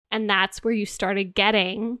And that's where you started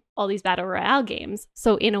getting all these battle royale games.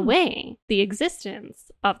 So in a way, the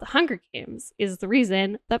existence of the Hunger Games is the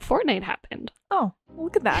reason that Fortnite happened. Oh,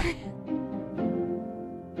 look at that.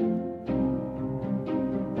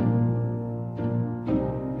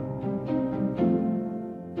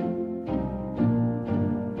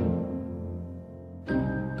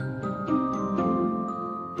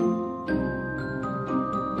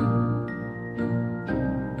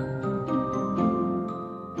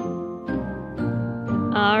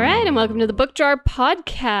 All right, and welcome to the Book Jar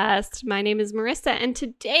Podcast. My name is Marissa, and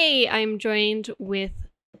today I'm joined with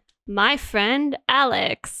my friend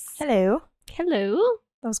Alex. Hello. Hello.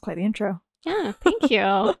 That was quite the intro. Yeah, thank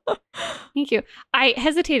you. Thank you. I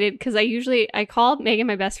hesitated because I called Megan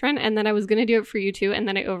my best friend, and then I was going to do it for you too, and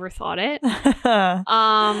then I overthought it.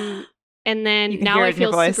 And then now I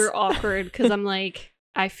feel super awkward because I'm like,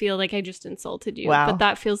 I feel like I just insulted you. Wow. But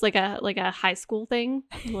that feels like a high school thing.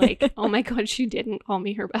 Like, oh my God, she didn't call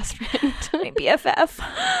me her best friend. My BFF.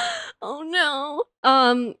 Oh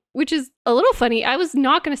no. Which is a little funny. I was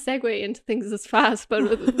not going to segue into things this fast,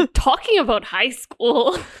 but talking about high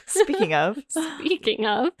school. Speaking of.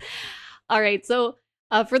 All right. So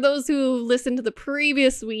for those who listened to the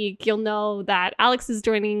previous week, you'll know that Alex is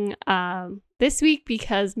joining this week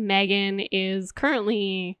because Megan is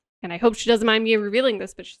currently, and I hope she doesn't mind me revealing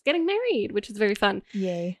this, but she's getting married, which is very fun.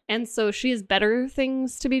 Yay. And so she has better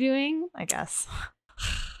things to be doing, I guess,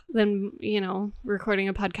 than, recording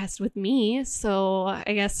a podcast with me. So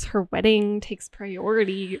I guess her wedding takes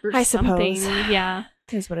priority or something. Suppose. Yeah.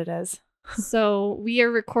 It is what it is. So we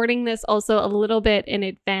are recording this also a little bit in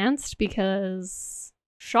advance because,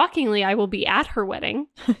 shockingly, I will be at her wedding.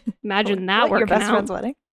 Imagine that working out. Your best friend's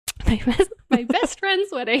wedding? My best friend's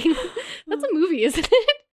wedding. That's a movie, isn't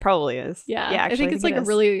it? Probably is. Yeah, actually, I think it's like a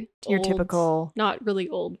really your old, typical, not really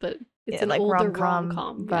old, but it's an like older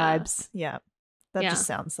rom-com vibes. Yeah, that Yeah. just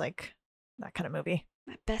sounds like that kind of movie.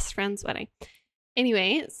 My best friend's wedding.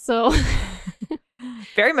 Anyway, so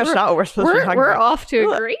very much not what we're supposed to be talking we're about. off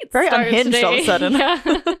to a great Very start unhinged today. all of a sudden. Yeah.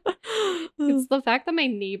 It's the fact that my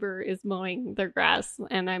neighbor is mowing their grass,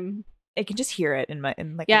 and I'm I can just hear it in one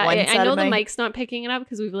I side know of the my... mic's not picking it up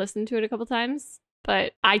because we've listened to it a couple times,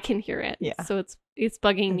 but I can hear it. Yeah. So it's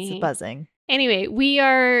bugging me. It's buzzing. Anyway,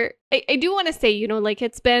 I do want to say,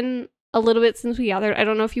 it's been a little bit since we gathered. I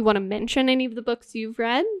don't know if you want to mention any of the books you've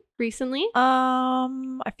read recently.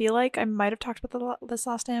 I feel like I might have talked about this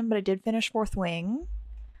last time, but I did finish Fourth Wing,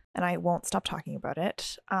 and I won't stop talking about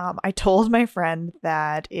it. I told my friend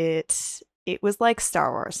that it was like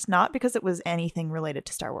Star Wars, not because it was anything related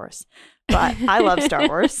to Star Wars, but I love Star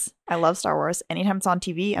Wars. I love Star Wars. Anytime it's on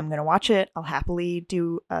TV, I'm going to watch it. I'll happily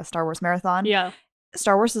do a Star Wars marathon. Yeah.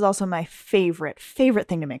 Star Wars is also my favorite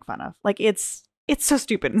thing to make fun of. Like, it's so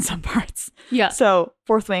stupid in some parts. Yeah. So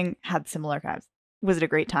Fourth Wing had similar vibes. Was it a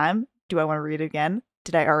great time? Do I want to read it again?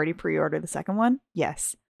 Did I already pre-order the second one?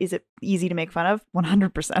 Yes. Is it easy to make fun of?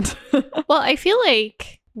 100%. Well, I feel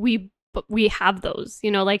like we have those,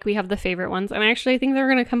 like we have the favorite ones. And actually, I think they're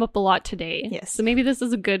going to come up a lot today. Yes. So maybe this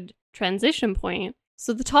is a good transition point.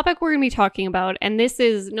 So the topic we're going to be talking about, and this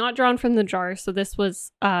is not drawn from the jar. So this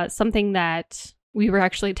was something that we were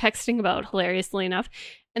actually texting about, hilariously enough.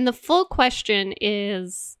 And the full question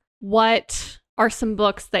is, what are some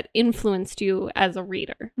books that influenced you as a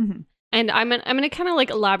reader? Mm-hmm. And I'm going to kind of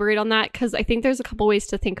elaborate on that because I think there's a couple ways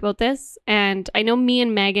to think about this. And I know me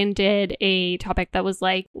and Megan did a topic that was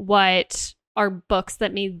like, what are books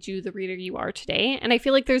that made you the reader you are today? And I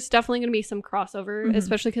feel like there's definitely going to be some crossover, Mm-hmm.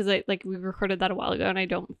 especially because we recorded that a while ago and I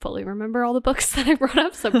don't fully remember all the books that I brought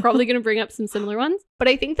up. So I'm probably going to bring up some similar ones. But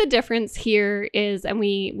I think the difference here is, and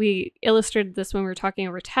we illustrated this when we were talking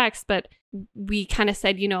over text, but we kind of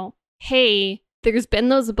said, hey, there's been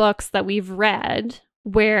those books that we've read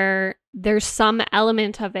where there's some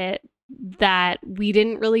element of it that we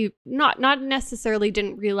didn't really, not necessarily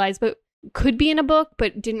didn't realize, but could be in a book,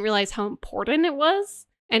 but didn't realize how important it was.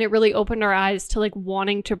 And it really opened our eyes to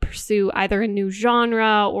wanting to pursue either a new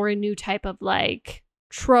genre or a new type of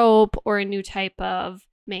trope or a new type of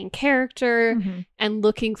main character, Mm-hmm. and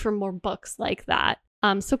looking for more books like that.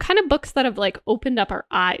 So kind of books that have opened up our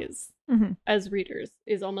eyes Mm-hmm. as readers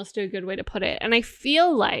is almost a good way to put it. And I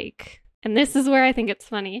feel like, and this is where I think it's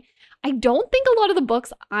funny, I don't think a lot of the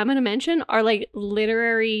books I'm going to mention are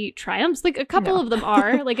literary triumphs. A couple of them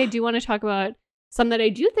are. I do want to talk about some that I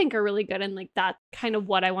do think are really good, and that's kind of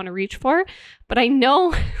what I want to reach for. But I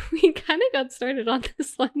know we kind of got started on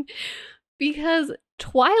this one because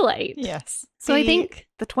Twilight. Yes. So I think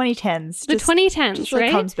the 2010s. The 2010s, just right?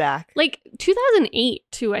 comes back. 2008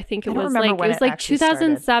 too, I think it was. I don't remember when it was it actually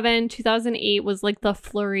 2007, 2008 was the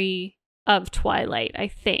flurry of Twilight, I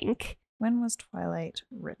think. When was Twilight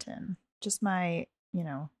written? Just my,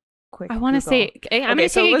 quick I want to say, I'm going to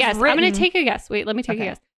take a guess. I'm going to take a guess. Wait, let me take a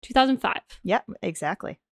guess. 2005. Yep,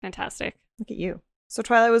 exactly. Fantastic. Look at you. So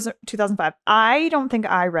Twilight was 2005. I don't think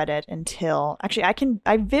I read it until, actually,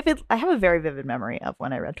 I have a very vivid memory of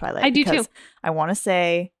when I read Twilight. I do too. I want to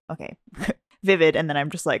say, okay, vivid, and then I'm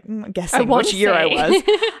just like guessing which year I was.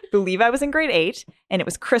 Believe I was in grade 8, and it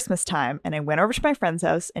was Christmas time, and I went over to my friend's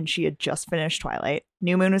house, and she had just finished Twilight.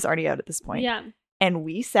 New Moon was already out at this point. Yeah. And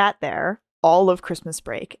we sat there all of Christmas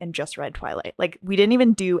break and just read Twilight. Like, we didn't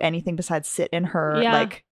even do anything besides sit in her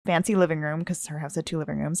like fancy living room, because her house had 2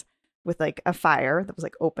 living rooms, with like a fire that was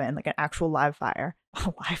like open, like an actual live fire.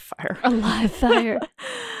 A live fire.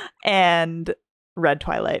 And read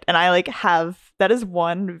Twilight. And I like that is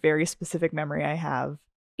one very specific memory I have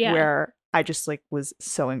where I just like was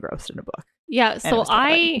so engrossed in a book. Yeah. So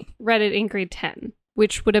I read it in grade 10,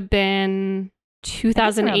 which would have been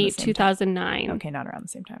 2008, 2009. Okay, not around the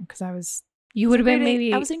same time, because you would have been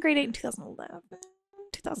maybe. I was in grade 8 in 2011,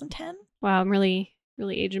 2010. Wow, I'm really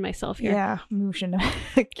aging myself here. Yeah, we shouldn't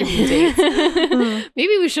give you dates.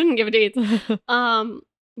 Maybe we shouldn't give dates.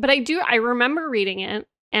 But I remember reading it,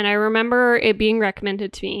 and I remember it being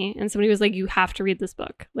recommended to me, and somebody was like, you have to read this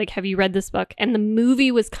book. Like, have you read this book? And the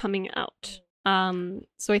movie was coming out.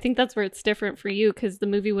 So I think that's where it's different for you, because the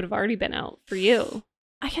movie would have already been out for you.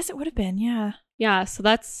 I guess it would have been, yeah. Yeah, so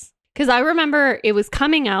that's because I remember it was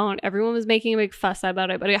coming out. Everyone was making a big fuss about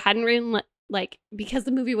it, but it hadn't really, like, because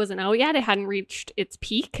the movie wasn't out yet, it hadn't reached its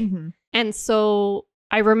peak. Mm-hmm. And so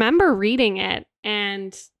I remember reading it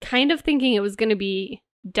and kind of thinking it was going to be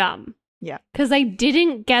dumb. Yeah. Because I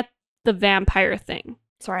didn't get the vampire thing.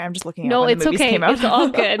 Sorry, I'm just looking at no, when it's the movies okay. came out. It's all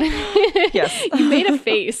good. Yes. You made a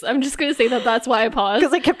face. I'm just going to say that's why I paused.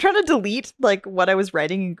 Because I kept trying to delete like what I was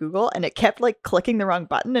writing in Google, and it kept like clicking the wrong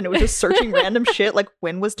button, and it was just searching random shit like,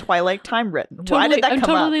 when was Twilight Time written? Totally, Why did that come up?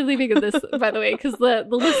 I'm totally leaving this, by the way, because the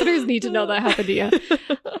listeners need to know that happened to you.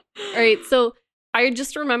 All right, so I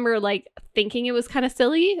just remember like thinking it was kind of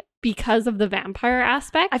silly because of the vampire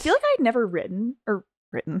aspect. I feel like I'd never written,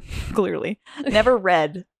 clearly, never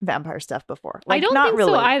read vampire stuff before. Like, I don't not think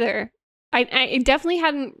really. so either. I definitely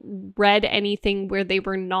hadn't read anything where they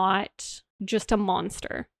were not just a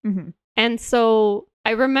monster. Mm-hmm. And so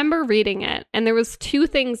I remember reading it, and there was 2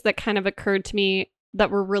 things that kind of occurred to me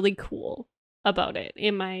that were really cool about it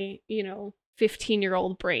in my,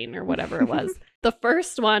 15-year-old brain or whatever it was. The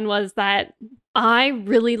first one was that I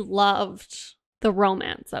really loved the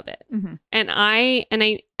romance of it. Mm-hmm. And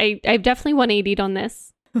I've definitely 180'd on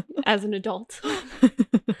this as an adult.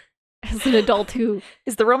 As an adult who...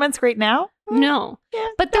 Is the romance great now? No. Yeah,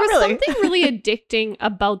 but there was really. something really addicting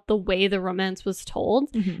about the way the romance was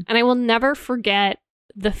told. Mm-hmm. And I will never forget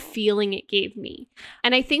the feeling it gave me.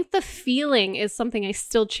 And I think the feeling is something I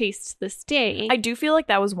still chase to this day. I do feel like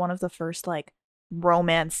that was one of the first like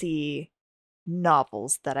romancy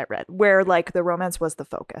novels that I read, where like the romance was the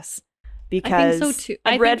focus. Because I think so too.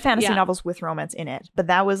 I've read fantasy novels with romance in it, but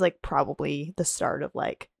that was like probably the start of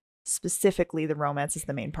like specifically the romance is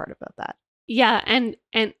the main part about that. Yeah, and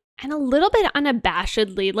a little bit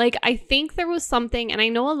unabashedly. Like, I think there was something, and I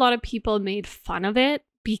know a lot of people made fun of it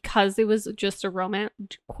because it was just a romance,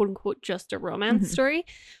 quote unquote, just a romance Mm-hmm. story.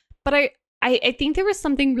 But I think there was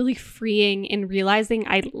something really freeing in realizing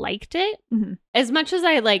I liked it. Mm-hmm. As much as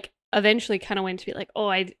I like eventually kind of went to be like, oh,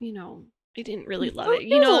 I didn't really love it.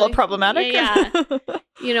 It was a little problematic. Yeah.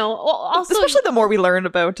 Also, especially the more we learn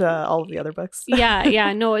about all of the other books.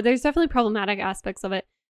 yeah. No, there's definitely problematic aspects of it.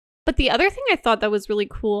 But the other thing I thought that was really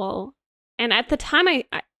cool, and at the time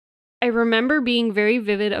I remember being very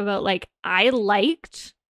vivid about like, I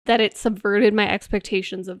liked that it subverted my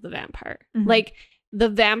expectations of the vampire. Mm-hmm. Like, the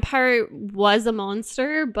vampire was a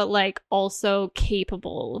monster, but like also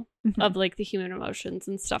capable Mm-hmm. of like the human emotions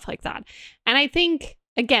and stuff like that. And I think,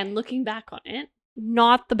 again, looking back on it,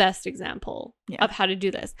 not the best example of how to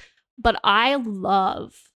do this. But I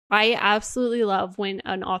absolutely love when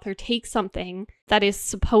an author takes something that is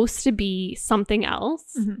supposed to be something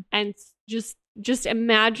else Mm-hmm. and just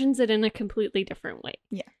imagines it in a completely different way.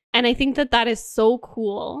 Yeah. And I think that is so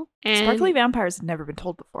cool. And Sparkly vampires have never been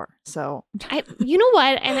told before. So you know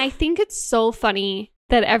what? And I think it's so funny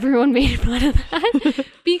that everyone made fun of that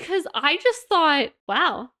because I just thought,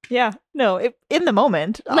 wow. Yeah. No, in the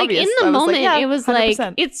moment. Like, in the moment, it was 100%.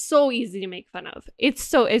 like, it's so easy to make fun of.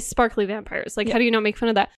 It's sparkly vampires. Like, how do you not make fun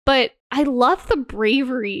of that? But I love the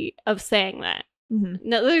bravery of saying that. Mm-hmm.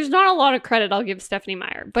 No, there's not a lot of credit I'll give Stephanie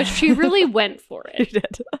Meyer, but she really went for it. She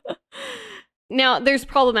did. Now, there's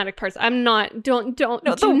problematic parts. I'm not, don't,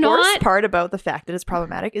 No, the worst part about the fact that it's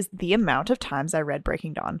problematic is the amount of times I read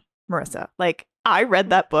Breaking Dawn. Marissa. Like, I read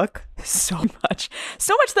that book so much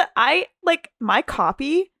that I, like, my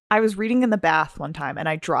copy, I was reading in the bath one time and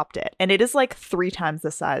I dropped it. And it is like 3 times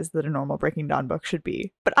the size that a normal Breaking Dawn book should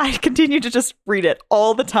be. But I continue to just read it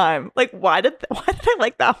all the time. Like, why did I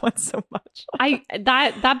like that one so much?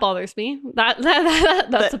 That bothers me.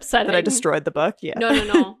 That's upsetting. That I destroyed the book? Yeah.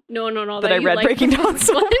 No. that I read Breaking Dawn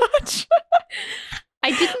so much. I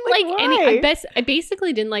didn't like any. I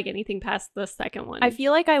basically didn't like anything past the second one. I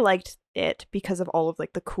feel like I liked it because of all of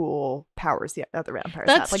like the cool powers the other vampires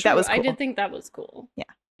That's had. Like true. that was cool. I did think that was cool.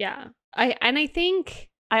 Yeah. I think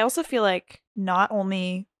I also feel like not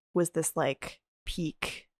only was this like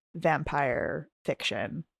peak vampire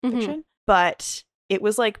fiction, but it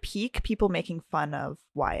was like peak people making fun of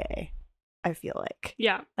YA. I feel like.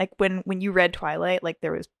 Yeah. Like when you read Twilight, like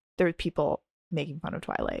there were people making fun of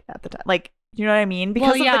Twilight at the time. Like, you know what I mean?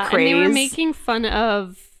 Because of the craze. And they were making fun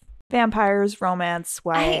of vampires, romance,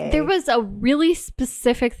 YA. There was a really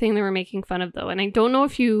specific thing they were making fun of though, and I don't know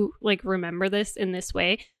if you like remember this in this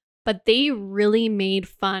way, but they really made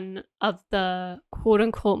fun of the quote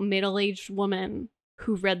unquote middle-aged woman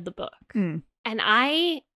who read the book. And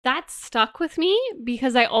that stuck with me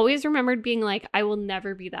because I always remembered being like, I will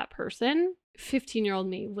never be that person. 15-year-old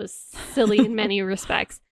me was silly in many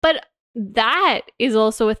respects. But that is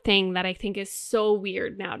also a thing that I think is so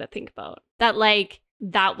weird now to think about. That like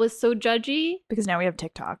that was so judgy. Because now we have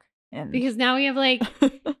TikTok. Because now we have like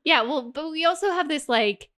yeah, well, but we also have this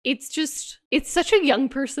like it's such a young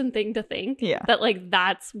person thing to think. Yeah. That like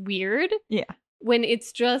that's weird. Yeah. When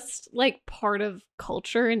it's just like part of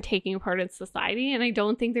culture and taking part in society. And I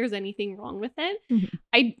don't think there's anything wrong with it.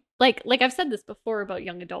 I like I've said this before about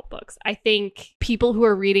young adult books. I think people who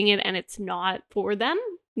are reading it and it's not for them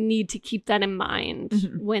need to keep that in mind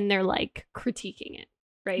when they're like critiquing it,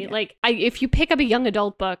 right? Like if you pick up a young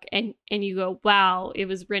adult book and you go, wow, it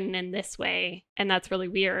was written in this way and that's really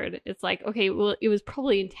weird, it's like, okay, well, it was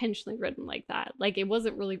probably intentionally written like that. Like it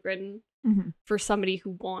wasn't really written for somebody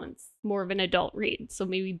who wants more of an adult read, so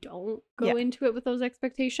maybe don't go into it with those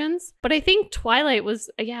expectations. But I think Twilight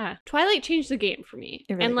changed the game for me.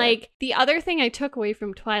 Really and like the other thing I took away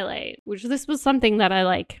from Twilight, which this was something that I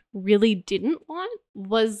like really didn't want,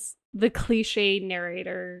 was the cliche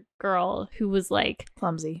narrator girl who was like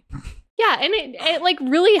clumsy. Yeah, and it like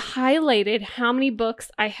really highlighted how many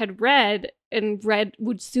books I had read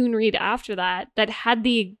would soon read after that had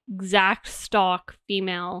the exact stock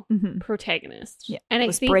female protagonist. Yeah, and it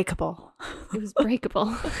was breakable. It was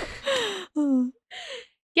breakable.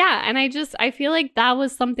 Yeah, and I feel like that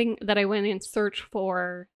was something that I went in search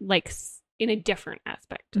for, like in a different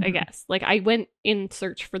aspect, I guess. Like I went in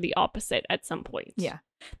search for the opposite at some point. Yeah,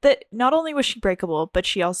 that not only was she breakable, but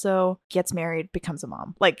she also gets married, becomes a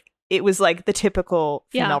mom. Like it was like the typical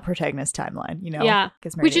female protagonist timeline, you know? Yeah.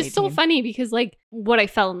 Which is so funny because like what I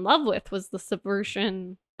fell in love with was the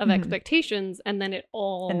subversion of expectations, and then it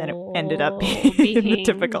ended up being the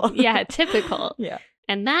typical. Yeah, typical. Yeah.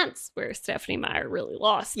 And that's where Stephanie Meyer really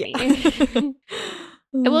lost me. I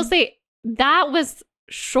will say that was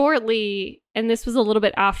shortly, and this was a little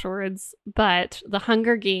bit afterwards, but The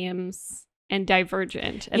Hunger Games and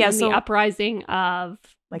Divergent, and then the uprising of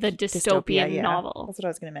like the dystopian novel. That's what I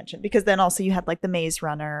was going to mention. Because then also you had like The Maze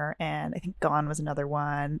Runner, and I think Gone was another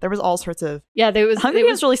one. There was all sorts of... Yeah, there was... Hunger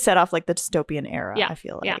Games really set off like the dystopian era, I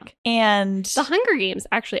feel like. Yeah. And... The Hunger Games,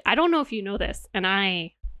 actually, I don't know if you know this, and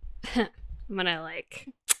I'm going to like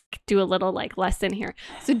do a little like lesson here.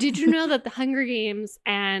 So did you know that The Hunger Games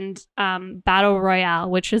and Battle Royale,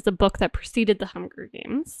 which is the book that preceded The Hunger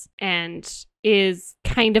Games and is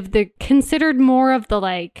kind of considered more of the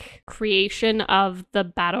like creation of the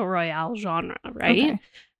Battle Royale genre, right? Okay.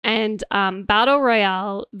 And Battle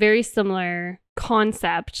Royale, very similar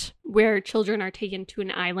concept where children are taken to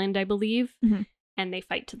an island, I believe, and they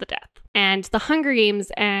fight to the death. And The Hunger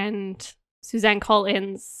Games and Suzanne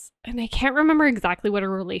Collins, and I can't remember exactly what her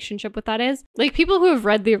relationship with that is. Like people who have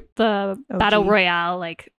read the Battle Royale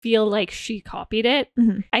like feel like she copied it.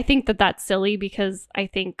 I think that that's silly because I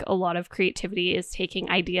think a lot of creativity is taking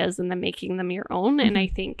ideas and then making them your own. And I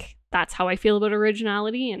think that's how I feel about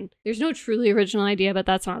originality. And there's no truly original idea, but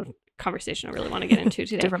that's not a conversation I really want to get into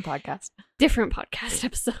today. Different podcast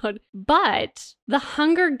episode. But the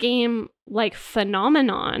Hunger Game like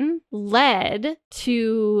phenomenon led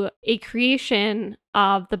to a creation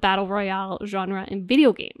of the Battle Royale genre in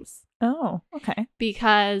video games. Oh, okay.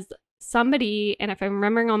 Because somebody, and if I'm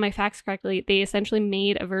remembering all my facts correctly, they essentially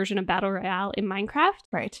made a version of Battle Royale in Minecraft.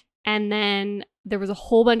 Right. And then there was a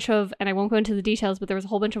whole bunch of, and I won't go into the details, but there was a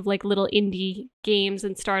whole bunch of like little indie games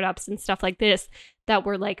and startups and stuff like this that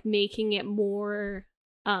were like making it more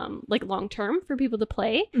like long term for people to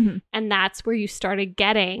play. Mm-hmm. And that's where you started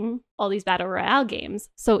getting all these battle royale games.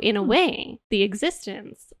 So in a way, the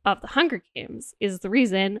existence of the Hunger Games is the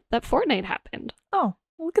reason that Fortnite happened. Oh,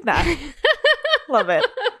 look at that. Love it.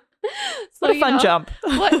 So, What a fun jump.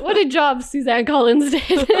 what a job Suzanne Collins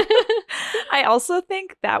did. I also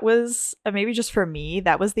think that was, maybe just for me,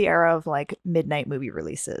 that was the era of like midnight movie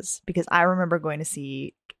releases, because I remember going to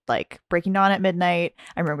see like Breaking Dawn at midnight.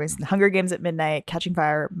 I remember going to see The Hunger Games at midnight, Catching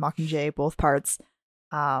Fire, Mockingjay, both parts.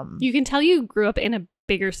 You can tell you grew up in a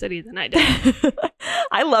bigger city than I did.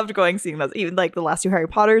 I loved seeing those. Even like the last two Harry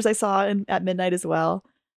Potters I saw at midnight as well.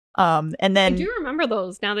 And then I do remember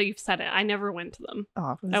those now that you've said it. I never went to them.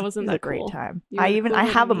 Oh, that wasn't that a great cool. time. I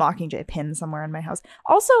have a Mockingjay pin somewhere in my house.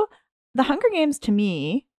 Also, The Hunger Games to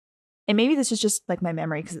me, and maybe this is just like my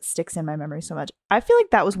memory because it sticks in my memory so much, I feel like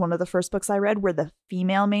that was one of the first books I read where the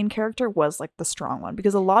female main character was like the strong one,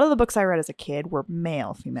 because a lot of the books I read as a kid were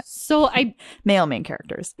male main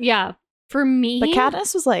characters. Yeah, for me, but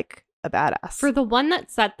Katniss was like a badass. For the one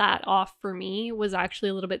that set that off for me was actually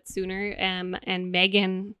a little bit sooner, and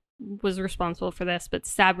Megan was responsible for this, but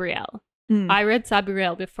Sabriel. I read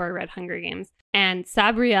Sabriel before I read Hunger Games, and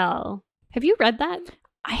Sabriel, have you read that?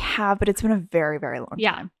 I have, but it's been a very, very long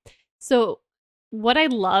time. So what I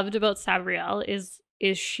loved about Sabriel is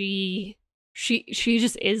she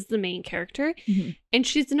just is the main character, and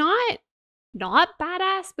she's not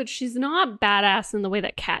badass, but she's not badass in the way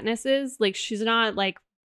that Katniss is. Like, she's not like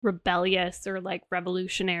rebellious or like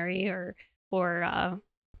revolutionary or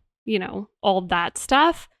you know, all that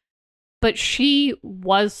stuff. But she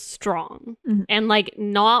was strong, and like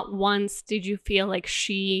not once did you feel like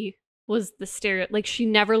she was the like she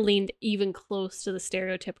never leaned even close to the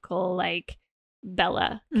stereotypical like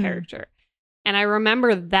Bella character. And I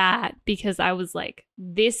remember that because I was like,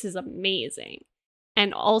 this is amazing.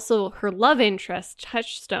 And also her love interest,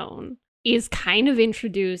 Touchstone, is kind of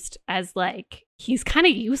introduced as like, he's kind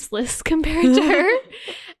of useless compared to her.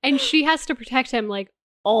 And she has to protect him like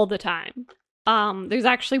all the time. There's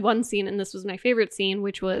actually one scene, and this was my favorite scene,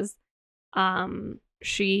 which was I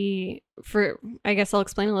guess I'll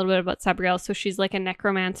explain a little bit about Sabriel. So she's like a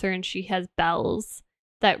necromancer, and she has bells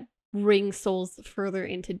that bring souls further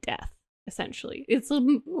into death, essentially. It's a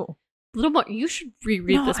little more, you should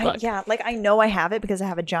reread this book. Like I know I have it because I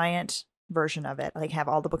have a giant version of it. Like have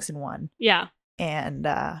all the books in one. Yeah. And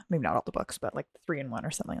maybe not all the books, but like 3 in 1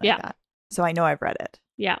 or something like that. So I know I've read it.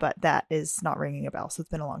 Yeah. But that is not ringing a bell. So it's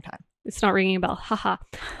been a long time. It's not ringing a bell. Haha.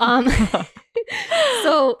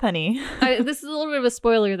 So funny. This is a little bit of a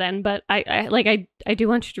spoiler then, but I do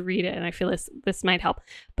want you to read it, and I feel this might help.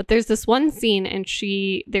 But there's this one scene, and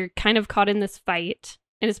they're kind of caught in this fight,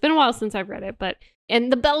 and it's been a while since I've read it,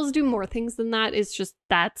 and the bells do more things than that. It's just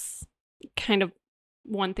that's kind of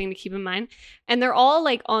one thing to keep in mind. And they're all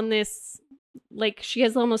like on this, like she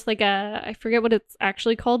has almost like I forget what it's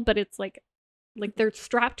actually called, but it's like they're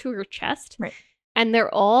strapped to her chest, right? And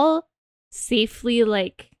they're all safely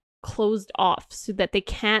like closed off so that they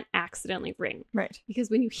can't accidentally ring, right? Because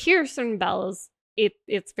when you hear certain bells,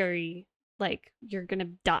 it's very like you're gonna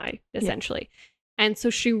die essentially. And so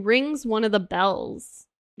she rings one of the bells.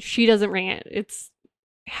 She doesn't ring it. It's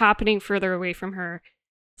happening further away from her.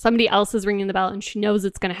 Somebody else is ringing the bell, and she knows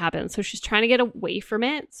it's going to happen. So she's trying to get away from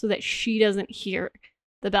it so that she doesn't hear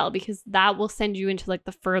the bell, because that will send you into like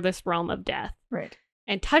the furthest realm of death. Right.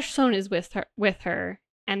 And Touchstone is with her,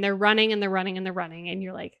 and they're running and they're running and they're running, and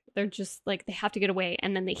you're like, they're just like, they have to get away,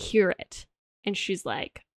 and then they hear it, and she's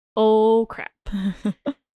like, oh crap.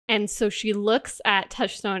 And so she looks at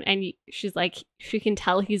Touchstone, and she's like, she can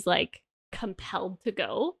tell he's like compelled to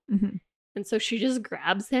go. And so she just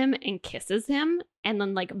grabs him and kisses him, and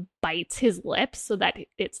then like bites his lips so that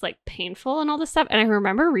it's like painful and all this stuff. And I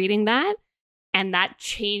remember reading that, and that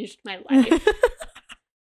changed my life.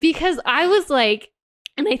 Because I was like,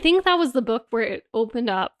 and I think that was the book where it opened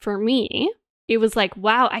up for me. It was like,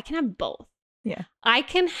 wow, I can have both. Yeah. I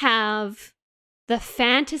can have the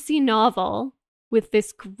fantasy novel with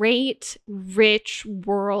this great, rich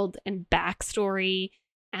world and backstory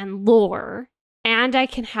and lore, and I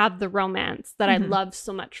can have the romance that I love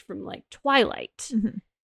so much from like Twilight.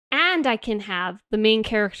 And I can have the main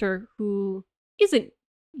character who isn't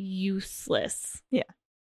useless. Yeah.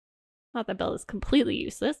 Not that Bella's completely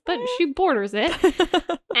useless, but she borders it.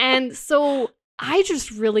 And so I just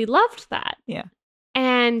really loved that. Yeah.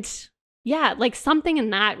 And yeah, like something in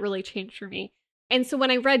that really changed for me. And so when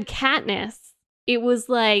I read Katniss, it was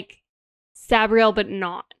like Sabriel, but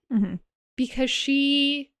not. Because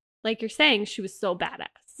she, like you're saying, she was so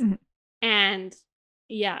badass. And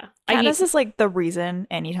yeah. Katniss is like the reason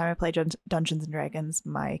anytime I play Dungeons and Dragons,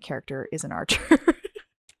 my character is an archer.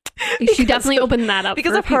 She definitely opened that up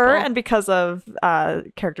because for of her people. and because of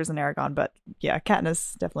characters in Aragon. But yeah,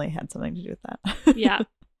 Katniss definitely had something to do with that. Yeah.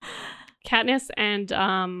 Katniss and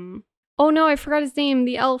oh no, I forgot his name.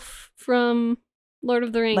 The elf from Lord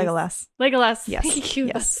of the Rings. Legolas. Yes. Thank you.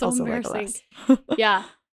 Yes. That's so Also embarrassing. Legolas. Yeah.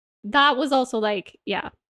 That was also like, yeah.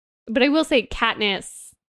 But I will say Katniss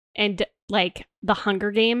and like the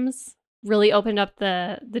Hunger Games really opened up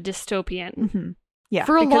the dystopian. Mm-hmm. Yeah.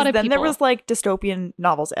 For a lot of then people. there was like dystopian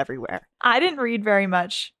novels everywhere. I didn't read very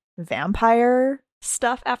much vampire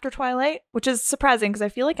stuff after Twilight, which is surprising because I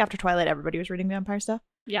feel like after Twilight everybody was reading vampire stuff.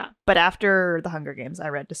 Yeah. But after the Hunger Games, I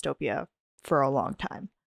read dystopia for a long time.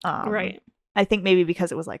 Right. I think maybe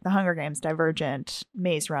because it was like the Hunger Games, Divergent,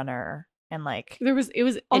 Maze Runner, and like it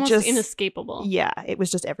was almost inescapable. Yeah, it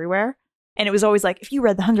was just everywhere. And it was always like, if you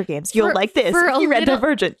read the Hunger Games, you'll like this. If you read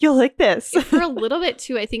Divergent, you'll like this. For a little bit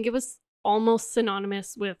too, I think it was almost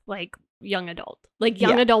synonymous with like young adult. Like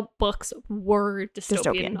young adult books were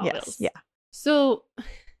dystopian novels. Yes. Yeah. So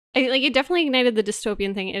it definitely ignited the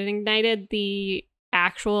dystopian thing. It ignited the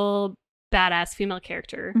actual badass female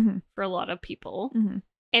character for a lot of people. Mm-hmm.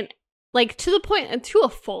 And like to the point, to a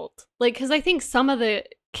fault. Like, because I think some of the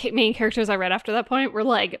main characters I read after that point were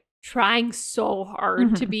like trying so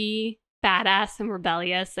hard to be badass and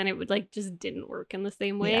rebellious, and it would like just didn't work in the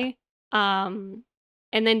same way. Yeah.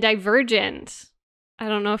 And then Divergent, I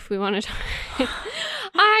don't know if we want to talk.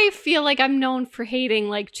 I feel like I'm known for hating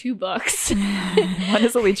like two books. One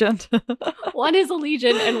is Allegiant. One is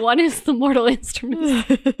Allegiant and one is The Mortal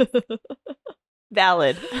Instruments.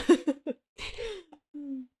 Valid.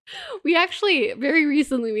 We actually, very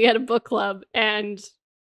recently, we had a book club and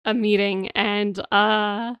a meeting, and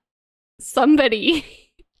somebody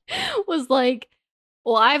was like,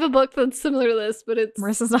 well, I have a book that's similar to this, but it's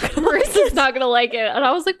Marissa's not gonna like it. And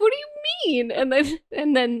I was like, what do you mean?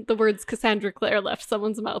 And then the words Cassandra Clare left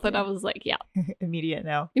someone's mouth, and I was like, yeah. Immediate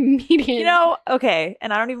no. Immediate. You know, okay,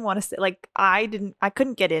 and I don't even want to say, like, I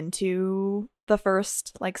couldn't get into the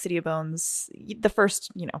first, like, City of Bones, the first,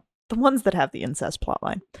 you know, the ones that have the incest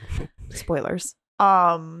plotline. Spoilers.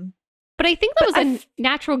 But I think that was a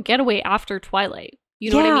natural getaway after Twilight.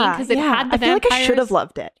 You know what I mean? Because it had the vampires. I feel like I should have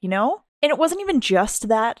loved it, you know? And it wasn't even just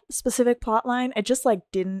that specific plotline. It just like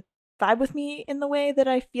didn't vibe with me in the way that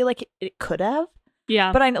I feel like it could have.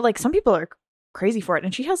 Yeah. But I know like some people are crazy for it,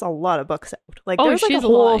 and she has a lot of books out. Like there's like a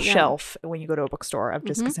whole shelf when you go to a bookstore of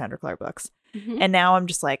just Cassandra Clare books. Mm-hmm. And now I'm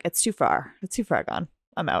just like, it's too far. It's too far gone.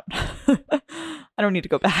 I'm out. I don't need to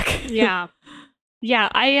go back. Yeah. Yeah.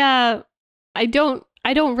 I don't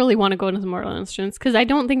really want to go into the Mortal Instruments because I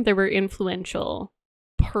don't think they were influential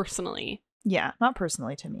personally. Yeah, not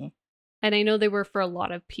personally to me. And I know they were for a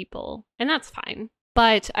lot of people, and that's fine.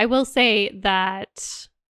 But I will say that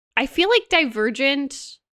I feel like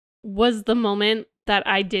Divergent was the moment that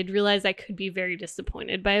I did realize I could be very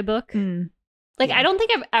disappointed by a book. I don't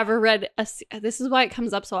think I've ever read this is why it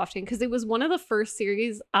comes up so often, because it was one of the first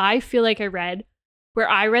series I feel like I read where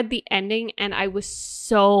I read the ending and I was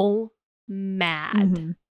so mad.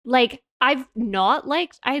 Mm-hmm. Like, I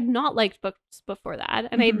had not liked books before that,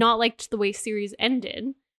 and I had not liked the way series ended.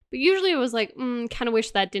 But usually it was like, kind of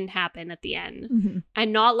wish that didn't happen at the end. Mm-hmm.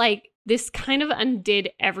 And not like, this kind of undid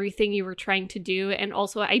everything you were trying to do. And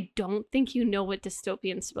also, I don't think you know what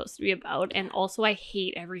dystopian's supposed to be about. And also, I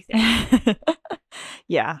hate everything.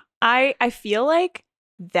 Yeah. I feel like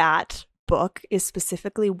that book is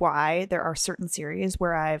specifically why there are certain series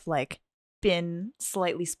where I've like been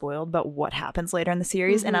slightly spoiled about what happens later in the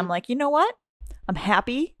series. Mm-hmm. And I'm like, you know what? I'm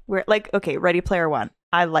happy. We're like, okay, Ready Player One.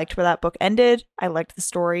 I liked where that book ended. I liked the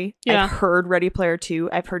story. Yeah. I've heard Ready Player 2.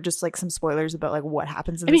 I've heard just like some spoilers about like what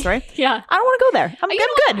happens in the story. Yeah. I don't want to go there. I'm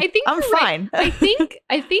good. I think I'm fine. Right.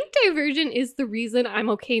 I think Divergent is the reason I'm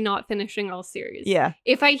okay not finishing all series. Yeah.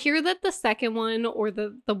 If I hear that the second one or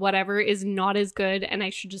the whatever is not as good and I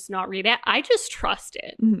should just not read it, I just trust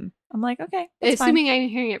it. Mm-hmm. I'm like, okay. Assuming I'm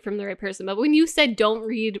hearing it from the right person. But when you said don't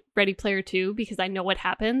read Ready Player 2 because I know what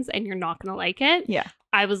happens and you're not going to like it. Yeah.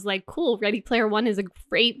 I was like, cool, Ready Player One is a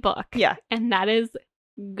great book. Yeah. And that is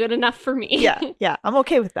good enough for me. Yeah. Yeah. I'm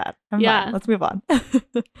okay with that. I'm fine. Let's move on.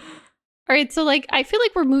 All right. So like, I feel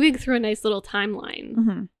like we're moving through a nice little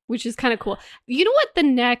timeline, which is kind of cool. You know what the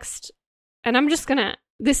next, and I'm just going to,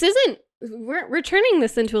 we're turning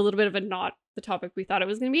this into a little bit of a not the topic we thought it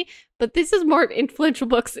was going to be, but this is more of influential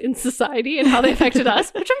books in society and how they affected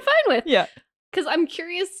us, which I'm fine with. Yeah. Because I'm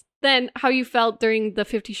curious then how you felt during the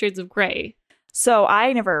 50 Shades of Grey. So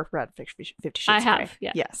I never read 50 Shades I of have, Grey.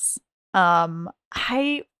 yeah. Yes.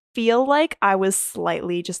 I feel like I was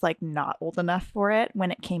slightly just like not old enough for it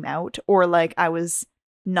when it came out, or like I was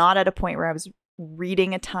not at a point where I was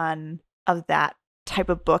reading a ton of that type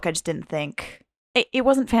of book. I just didn't think it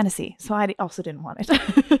wasn't fantasy, so I also didn't want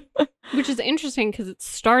it. Which is interesting because it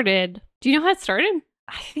started. Do you know how it started?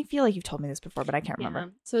 I feel like you've told me this before, but I can't remember. Yeah.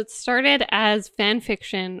 So it started as fan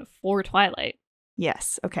fiction for Twilight.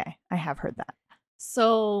 Yes. Okay. I have heard that.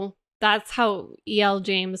 So that's how E.L.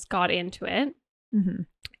 James got into it. Mm-hmm.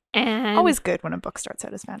 And always good when a book starts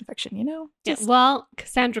out as fan fiction, you know? Yeah, well,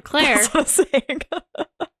 Cassandra Clare. That's what I'm saying.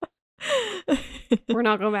 We're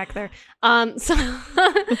not going back there. So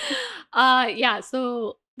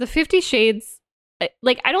the 50 Shades,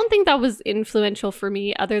 like, I don't think that was influential for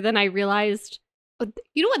me other than I realized,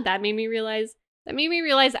 you know what that made me realize? That made me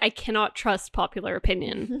realize I cannot trust popular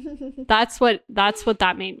opinion. That's what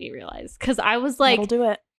that made me realize. Because I was like, that'll do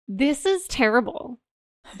it. This is terrible.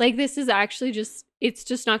 Like, this is actually it's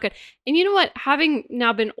just not good. And you know what? Having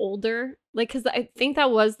now been older, like, because I think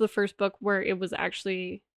that was the first book where it was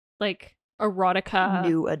actually like erotica.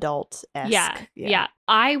 New adult-esque. Yeah.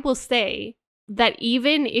 I will say that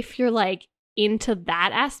even if you're like into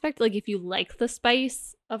that aspect, like if you like the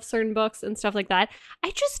spice of certain books and stuff like that,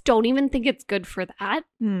 I just don't even think it's good for that.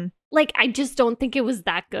 Like, I just don't think it was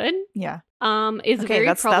that good. Yeah. It's very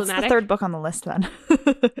problematic. That's the third book on the list then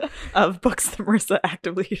of books that Marissa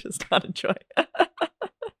actively does not enjoy.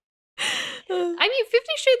 I mean, 50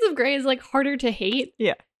 Shades of Grey is like harder to hate.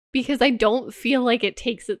 Yeah. Because I don't feel like it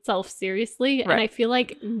takes itself seriously. Right. And I feel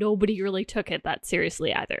like nobody really took it that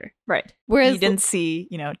seriously either. Right. Whereas you didn't see,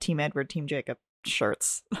 Team Edward, Team Jacob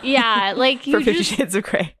shirts. Yeah, like for 50 Shades of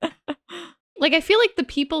Grey. Like, I feel like the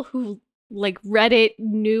people who like read it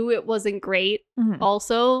knew it wasn't great. Mm-hmm.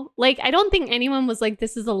 Also, like, I don't think anyone was like,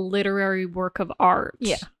 this is a literary work of art.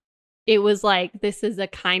 Yeah. It was like, this is a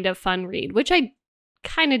kind of fun read, which I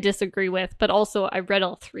kind of disagree with, but also I read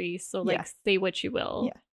all three, so like, say what you will.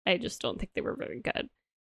 Yeah. I just don't think they were very good.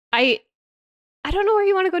 I don't know where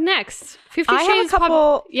you want to go next. 50 I Shades have a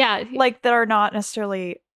couple like that are not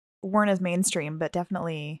necessarily weren't as mainstream, but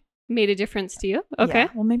definitely made a difference to you. Okay. Yeah.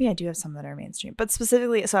 Well, maybe I do have some that are mainstream, but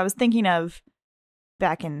specifically, so I was thinking of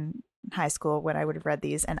back in high school when I would have read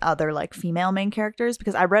these and other like female main characters,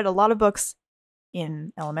 because I read a lot of books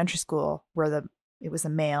in elementary school where it was a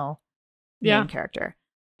male main character.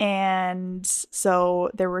 And so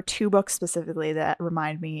there were two books specifically that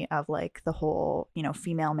remind me of like the whole,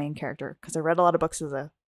 female main character. Because I read a lot of books as a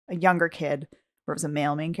younger kid where it was a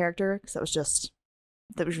male main character. Because that was just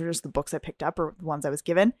the books I picked up or the ones I was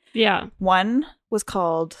given. Yeah. One was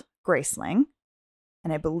called Graceling.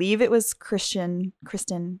 And I believe it was Kristen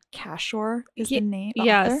Cashore is the name.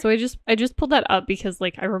 Yeah. Author. So I just pulled that up because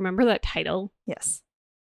like I remember that title. Yes.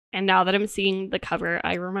 And now that I'm seeing the cover,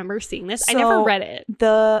 I remember seeing this. So I never read it.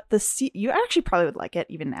 You actually probably would like it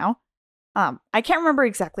even now. I can't remember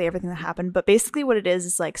exactly everything that happened, but basically what it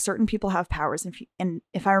is like certain people have powers, and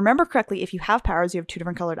if I remember correctly, if you have powers, you have two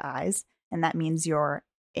different colored eyes, and that means you're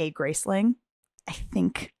a Graceling. I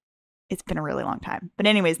think it's been a really long time, but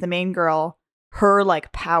anyways, the main girl, her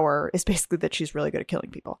like power is basically that she's really good at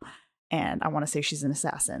killing people, and I want to say she's an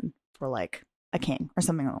assassin for like a king or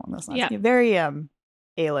something along those lines. Yeah. Very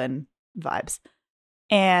Aelin vibes.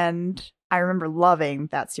 And I remember loving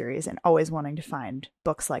that series and always wanting to find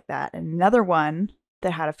books like that. And another one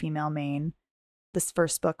that had a female main, this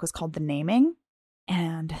first book was called The Naming.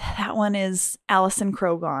 And that one is Alison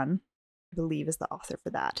Crogon, I believe, is the author for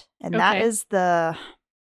that. And that is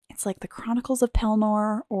it's like the Chronicles of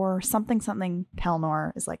Pelennor or something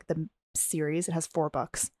Pelennor is like the series. It has 4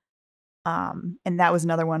 books. And that was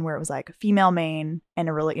another one where it was like a female main and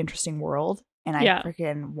a really interesting world. And I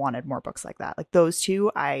freaking wanted more books like that. Like those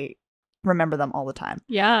two, I remember them all the time.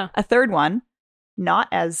 Yeah. A third one, not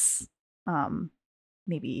as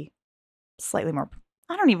maybe slightly more,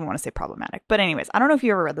 I don't even want to say problematic. But anyways, I don't know if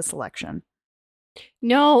you ever read The Selection.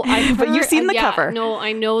 No, but you've seen the cover. No,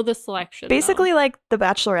 I know The Selection. Basically like The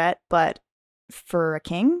Bachelorette, but for a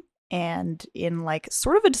king and in like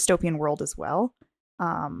sort of a dystopian world as well.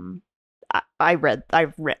 I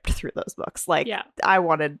ripped through those books. Like I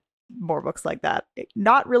wanted more books like that.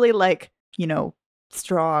 Not really like,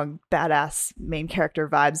 strong, badass main character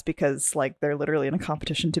vibes because like they're literally in a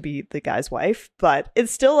competition to be the guy's wife, but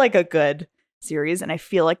it's still like a good series. And I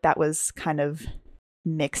feel like that was kind of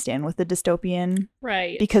mixed in with the dystopian.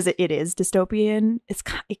 Right. Because it is dystopian.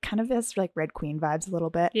 It kind of has like Red Queen vibes a little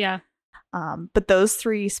bit. Yeah. But those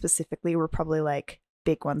 3 specifically were probably like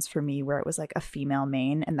big ones for me where it was like a female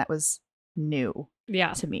main, and that was new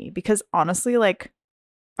to me because honestly, like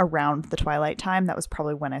around the Twilight time, that was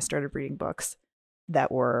probably when I started reading books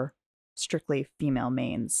that were strictly female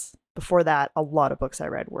mains. Before that, a lot of books I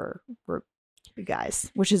read were guys,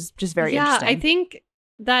 which is just very interesting. I think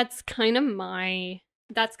that's kind of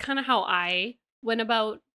how I went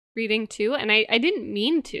about reading too, and I didn't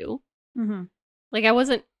mean to. Mm-hmm. Like, I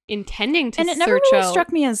wasn't intending to and it search never really out.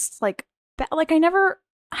 struck me as like I never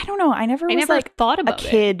was like thought a about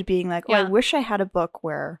kid being like, oh, I Yeah. wish I had a book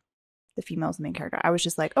where the female's the main character. I was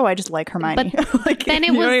just like, oh, I just like Hermione. But like, then it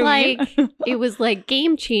you know was what I mean? like it was like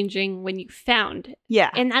game changing when you found it, yeah,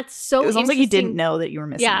 and that's so. it was almost like you interesting. didn't know that you were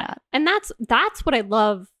missing Yeah, that. and that's what I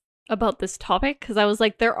love about this topic, because I was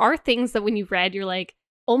like, there are things that when you read, you're like,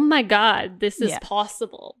 oh my god, this is Yeah.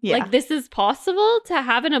 possible. Yeah. Like, this is possible to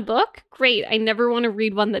have in a book. Great. I never want to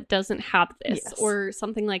read one that doesn't have this Yes. or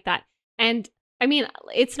something like that. And I mean,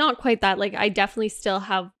 it's not quite that. Like, I definitely still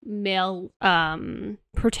have male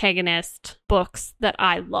protagonist books that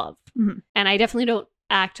I love. Mm-hmm. And I definitely don't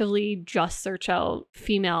actively just search out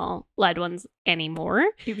female led ones anymore.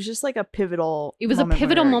 It was just like a pivotal. It was a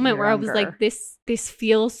pivotal moment where I was younger. like, this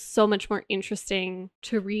feels so much more interesting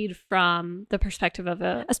to read from the perspective of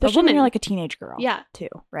a especially woman. when you're like a teenage girl. Yeah. too,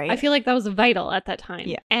 right? I feel like that was vital at that time.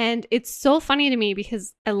 Yeah. And it's so funny to me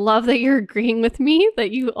because I love that you're agreeing with me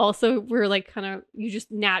that you also were like you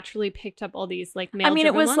just naturally picked up all these like male. I mean,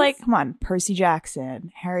 it was ones. like, come on, Percy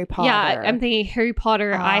Jackson, Harry Potter. Yeah, I'm thinking Harry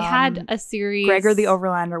Potter. I had a series. Gregor the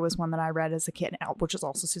Overlander was one that I read as a kid, which is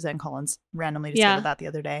also Suzanne Collins. Randomly discovered that the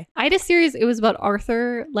other day. I had a series. It was about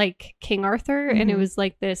Arthur, like King Arthur, and it Mhm. was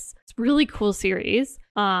like this really cool series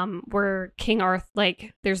where King Arthur,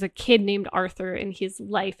 like, there's a kid named Arthur, and his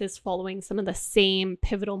life is following some of the same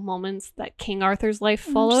pivotal moments that King Arthur's life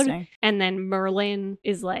followed. Interesting. And then Merlin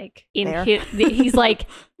is like There. he's like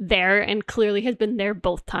there and clearly has been there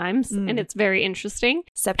both times, and it's very interesting.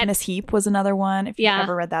 Septimus Heap was another one. If you've Yeah.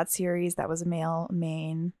 ever read that series, that was a male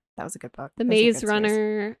main. That was a good book. The Those are Maze good series.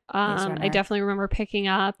 Runner, I Runner. definitely remember picking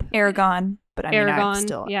up Aragon, but I mean, Aragon. I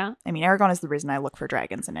still. Yeah. I mean, Aragon is the reason I look for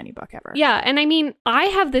dragons in any book ever. Yeah, and I mean, I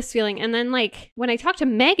have this feeling, and then like when I talked to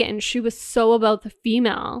Megan, she was so about the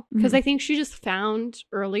female, because Mhm. I think she just found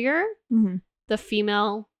earlier Mm-hmm. the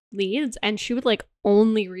female leads, and she would like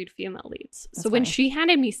only read female leads. That's So when funny. she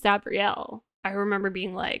handed me Sabrielle, I remember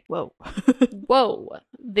being like, Whoa. whoa,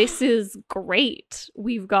 this is great.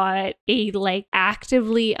 We've got a like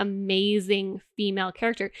actively amazing female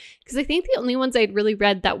character. Because I think the only ones I'd really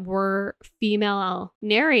read that were female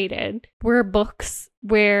narrated were books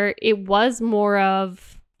where it was more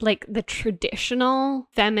of like the traditional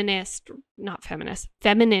feminine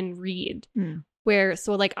read. Mm. Where,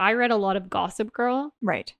 so like I read a lot of Gossip Girl,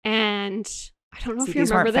 Right. and I don't know See, if you these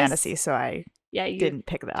remember weren't this. fantasy, so I Yeah, you didn't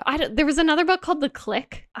pick that. there was another book called The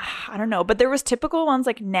Click. I don't know, but there was typical ones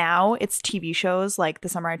like now it's TV shows like The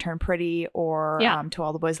Summer I Turned Pretty or Yeah. To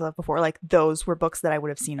All the Boys I Loved Before. Like those were books that I would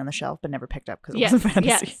have seen on the shelf but never picked up because it Yes, wasn't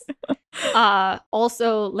fantasy.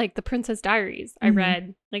 Also like The Princess Diaries. I Mhm.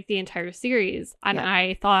 read like the entire series, and Yeah.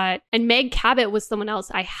 I thought, and Meg Cabot was someone else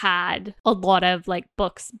I had a lot of like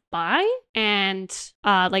books by, and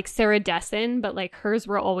like Sarah Dessen, but like hers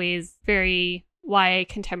were always very YA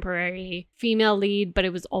contemporary female lead, but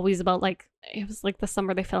it was always about like, it was like the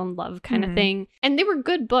summer they fell in love kind of Mhm. thing. And they were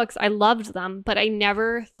good books. I loved them, but I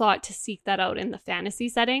never thought to seek that out in the fantasy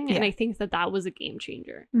setting. And Yeah. I think that was a game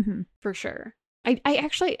changer Mhm. for sure. I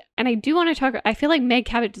actually, and I do want to talk, I feel like Meg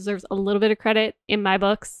Cabot deserves a little bit of credit in my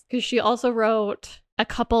books, because she also wrote a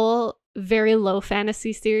couple very low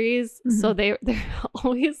fantasy series. So they're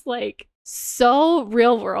always like so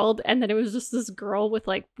real world, and then it was just this girl with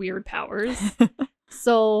like weird powers.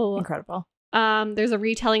 So Incredible. there's a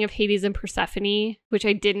retelling of Hades and Persephone, which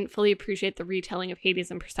I didn't fully appreciate the retelling of Hades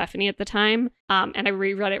and Persephone at the time. And I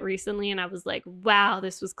reread it recently, and I was like, wow,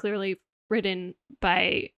 this was clearly written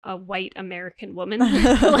by a white American woman.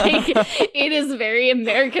 Like, it is very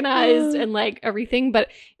Americanized and like everything, but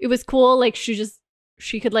it was cool. Like,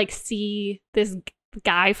 she could like see this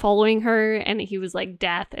guy following her, and he was like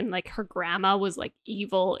death, and like her grandma was like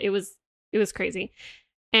evil. It was crazy.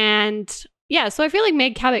 And yeah, so I feel like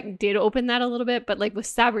Meg Cabot did open that a little bit, but like with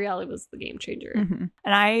Sabrielle, it was the game changer. Mhm.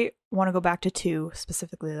 And I want to go back to two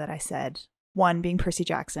specifically that I said. One being Percy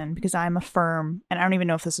Jackson, because I'm a firm, and I don't even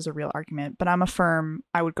know if this is a real argument, but I'm a firm,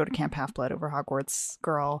 I would go to Camp Half-Blood over Hogwarts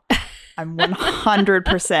girl. I'm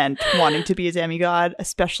 100% wanting to be a demigod,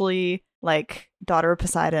 especially like daughter of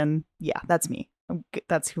Poseidon. Yeah, that's me.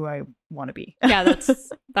 That's who I want to be. Yeah,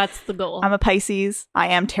 that's the goal. I'm a Pisces. I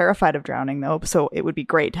am terrified of drowning though, so it would be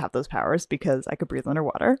great to have those powers because I could breathe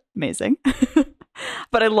underwater. Amazing.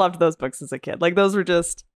 But I loved those books as a kid. Like those were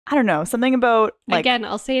just, I don't know, something about like, again,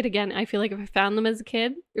 I'll say it again. I feel like if I found them as a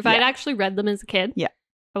kid, if I'd actually read them as a kid, Yeah.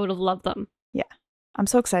 I would have loved them. Yeah. I'm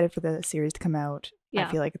so excited for the series to come out. Yeah.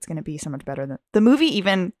 I feel like it's going to be so much better than the movie.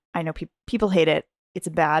 Even I know people hate it. It's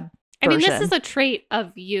bad. I mean, version. this is a trait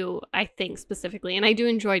of you, I think, specifically. And I do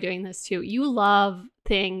enjoy doing this too. You love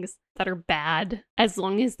things that are bad as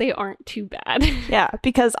long as they aren't too bad. Yeah,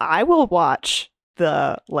 because I will watch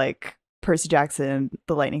the like Percy Jackson,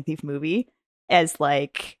 the Lightning Thief movie as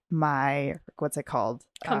like my, what's it called?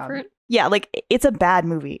 Comfort. Yeah, like it's a bad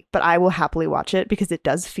movie, but I will happily watch it because it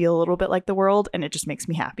does feel a little bit like the world and it just makes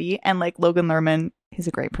me happy. And like Logan Lerman, he's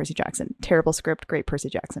a great Percy Jackson. Terrible script, great Percy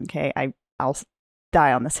Jackson. Okay, I'll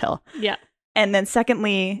die on this hill. Yeah. And then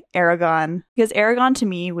secondly, Aragon, because Aragon to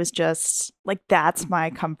me was just like, that's my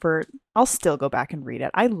comfort. I'll still go back and read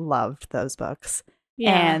it. I loved those books.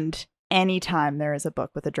 Yeah. And anytime there is a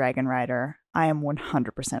book with a dragon rider, I am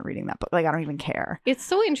 100% reading that book. Like, I don't even care. It's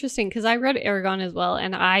so interesting because I read Aragon as well,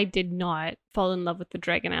 and I did not fall in love with the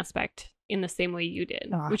dragon aspect in the same way you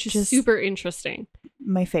did, which is super interesting.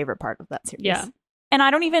 My favorite part of that series. Yeah. And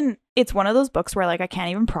I don't even, it's one of those books where like I can't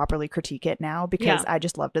even properly critique it now because I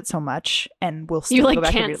just loved it so much and we'll still go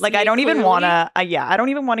back and read it. Like, I don't even want to, I don't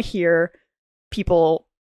even want to hear people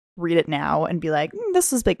read it now and be like,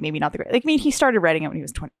 this was like maybe not the great. Like, I mean, he started writing it when he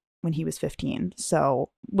was 20. When he was 15.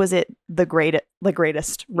 So was it the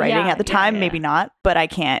greatest writing at the time? Maybe not, but I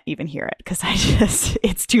can't even hear it because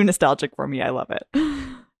it's too nostalgic for me. I love it.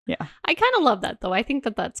 Yeah. I kind of love that though. I think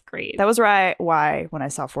that that's great. That was why when I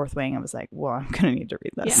saw Fourth Wing, I was like, well, I'm going to need to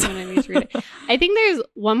read this. Yeah, I'm going to need to read it. I think there's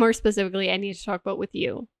one more specifically I need to talk about with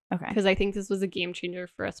you. Okay. Because I think this was a game changer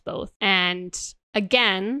for us both. And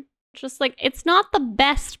again, just like, it's not the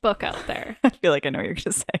best book out there. I feel like I know what you're going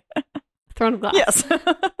to say. Throne of Glass. Yes.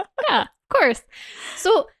 Yeah, of course.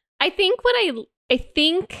 So I think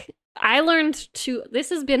I learned this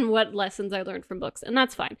has been what lessons I learned from books, and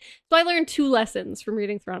that's fine. So I learned 2 lessons from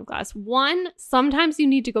reading Throne of Glass. One, sometimes you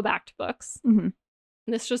need to go back to books. Mm-hmm. And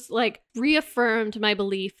this just like reaffirmed my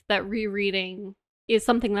belief that rereading is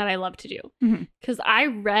something that I love to do. Because I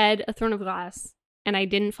read A Throne of Glass and I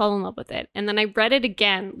didn't fall in love with it. And then I read it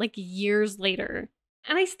again like years later.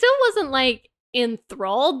 And I still wasn't like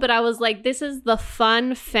enthralled, but I was like, this is the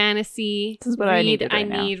fun fantasy this is what I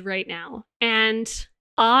need right now. And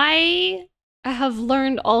I have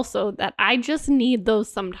learned also that I just need those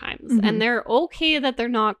sometimes. And they're okay that they're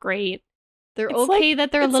not great. They're okay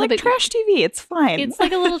that they're a little bit trash TV. It's fine. It's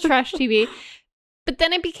like a little trash TV. But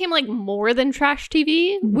then it became like more than trash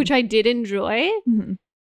TV, which I did enjoy.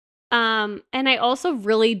 And I also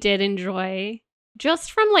really did enjoy,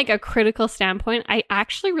 just from like a critical standpoint, I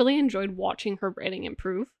actually really enjoyed watching her writing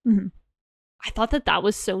improve. I thought that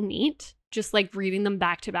was so neat. Just like reading them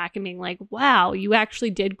back to back and being like, wow, you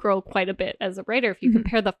actually did grow quite a bit as a writer. If you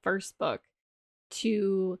compare the first book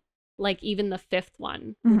to like even the 5th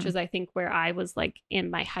one, which is I think where I was like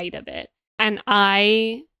in my height of it. And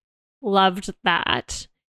I loved that.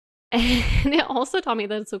 And it also taught me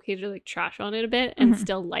that it's okay to like trash on it a bit and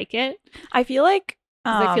still like it. I feel like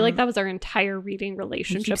I feel like that was our entire reading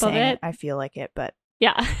relationship of it. I feel like it, but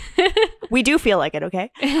yeah. We do feel like it,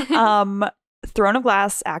 okay? Throne of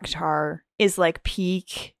Glass ACOTAR is like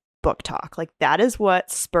peak book talk. Like that is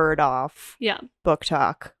what spurred off book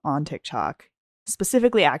talk on TikTok.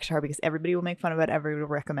 Specifically ACOTAR, because everybody will make fun of it, everybody will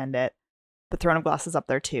recommend it. But Throne of Glass is up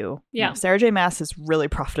there too. Yeah. You know, Sarah J. Maas has really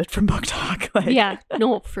profited from book talk. Like, yeah,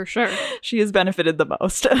 no, for sure. She has benefited the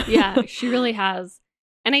most. Yeah, she really has.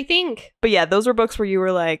 And I think... But yeah, those were books where you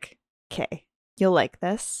were like, okay, you'll like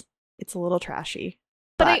this. It's a little trashy.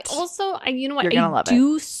 But I also, you know what? I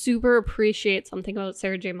do super appreciate something about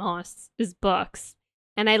Sarah J. Maas's books.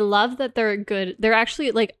 And I love that they're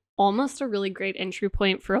actually like almost a really great entry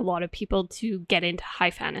point for a lot of people to get into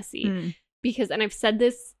high fantasy. Because, and I've said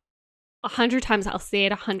this 100 times, I'll say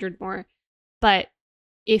it 100 more. But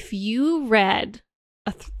if you read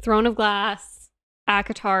A Throne of Glass,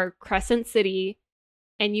 ACOTAR, Crescent City,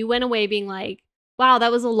 and you went away being like, wow,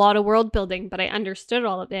 that was a lot of world building, but I understood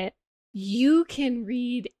all of it, you can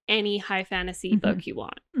read any high fantasy book you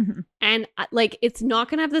want. And like, it's not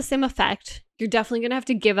going to have the same effect. You're definitely going to have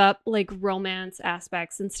to give up like romance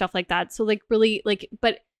aspects and stuff like that. So like really like,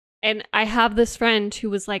 and I have this friend who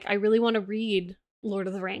was like, I really want to read Lord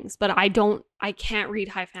of the Rings, but I can't read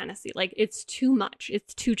high fantasy. Like it's too much.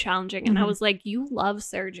 It's too challenging. And I was like, you love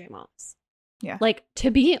Sarah J. Maas. Yeah. Like,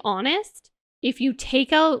 to be honest, if you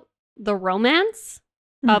take out the romance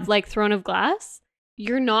of like Throne of Glass,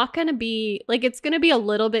 you're not going to be like, it's going to be a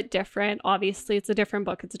little bit different. Obviously, it's a different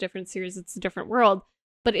book. It's a different series. It's a different world,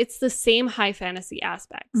 but it's the same high fantasy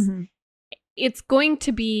aspects. It's going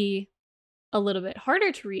to be a little bit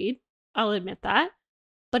harder to read. I'll admit that.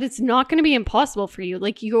 But it's not going to be impossible for you.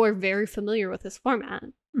 Like, you are very familiar with this format.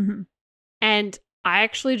 And I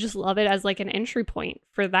actually just love it as like an entry point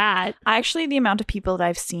for that. Actually, the amount of people that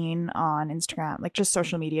I've seen on Instagram, like just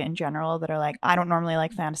social media in general, that are like, I don't normally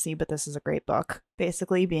like fantasy, but this is a great book.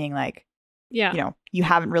 Basically being like, Yeah. you know, you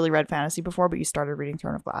haven't really read fantasy before, but you started reading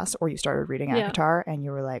Throne of Glass or you started reading ACOTAR and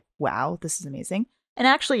you were like, wow, this is amazing. And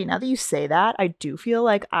actually, now that you say that, I do feel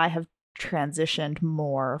like I have transitioned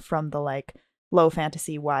more from the like low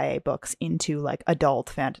fantasy YA books into like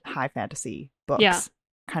adult high fantasy books. Yeah.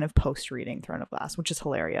 Kind of post reading Throne of Glass, which is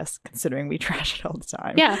hilarious considering we trash it all the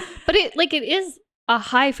time. Yeah, but it is a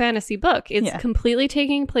high fantasy book. It's completely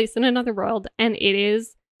taking place in another world, and it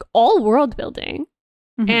is all world building.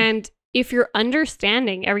 Mm-hmm. And if you're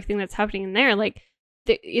understanding everything that's happening in there, like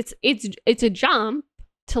it's a jump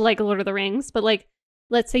to like Lord of the Rings, but like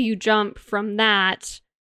let's say you jump from that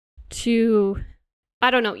to,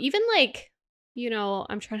 I don't know, even like, you know,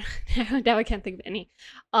 I'm trying to now I can't think of any.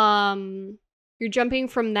 You're jumping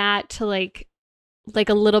from that to like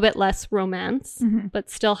a little bit less romance, mm-hmm. but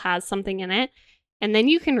still has something in it. And then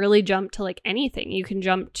you can really jump to like anything. You can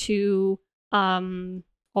jump to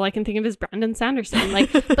all I can think of is Brandon Sanderson.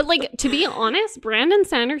 Like, but like to be honest, Brandon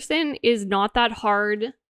Sanderson is not that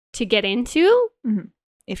hard to get into. Mm-hmm.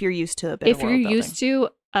 If you're used to a bit if you're used to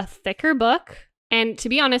a thicker book. And to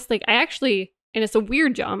be honest, like I actually, and it's a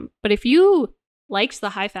weird jump, but if you liked the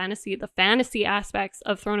fantasy aspects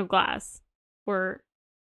of Throne of Glass, or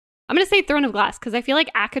I'm going to say Throne of Glass because I feel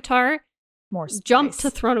like ACOTAR more jump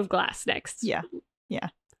to Throne of Glass next. Yeah. Yeah.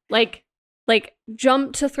 Like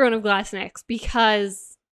jump to Throne of Glass next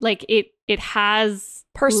because like it has...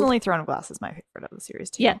 Personally, Throne of Glass is my favorite of the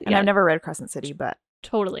series too. Yeah. And I've never read Crescent City, but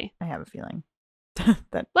totally. I have a feeling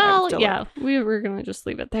that... Well, yeah, we were going to just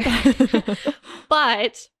leave it there.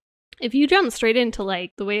 But if you jump straight into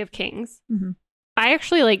like The Way of Kings, mm-hmm. I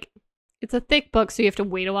actually like... It's a thick book, so you have to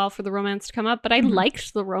wait a while for the romance to come up. But I mm-hmm.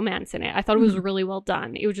 liked the romance in it. I thought it was mm-hmm. really well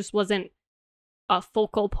done. It just wasn't a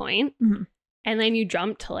focal point. Mm-hmm. And then you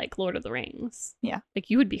jump to like Lord of the Rings. Yeah.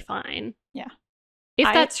 Like you would be fine. Yeah.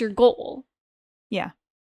 If that's your goal. Yeah.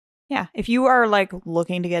 Yeah. If you are like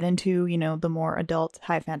looking to get into, you know, the more adult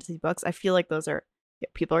high fantasy books, I feel like those are,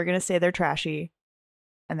 people are going to say they're trashy.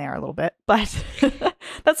 And they are a little bit, but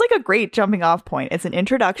that's like a great jumping off point. It's an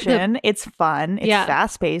introduction. It's fun. It's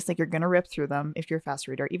fast paced. Like you're going to rip through them if you're a fast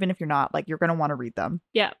reader. Even if you're not, like you're going to want to read them.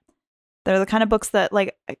 Yeah. They're the kind of books that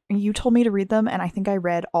like you told me to read them. And I think I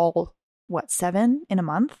read all, 7 in a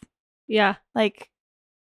month? Yeah. Like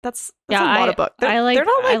that's a lot of books. They're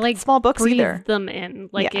not like small books either. Them in.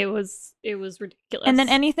 Like it was ridiculous. And then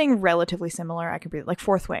anything relatively similar, I could read like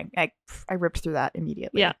Fourth Wing. I ripped through that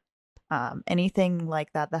immediately. Yeah. Anything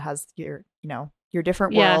like that has your, you know, your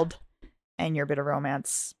different world and your bit of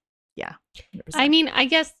romance. Yeah. 100%. I mean, I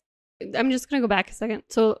guess I'm just going to go back a second.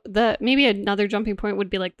 So maybe another jumping point would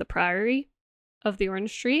be like The Priory of the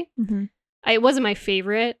Orange Tree. Mm-hmm. It wasn't my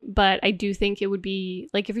favorite, but I do think it would be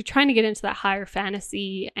like if you're trying to get into that higher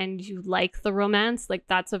fantasy and you like the romance, like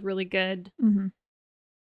that's a really good mm-hmm.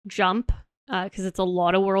 jump because it's a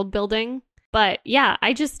lot of world building. But yeah,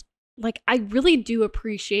 I really do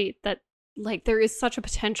appreciate that, like, there is such a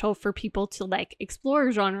potential for people to, like,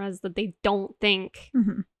 explore genres that they don't think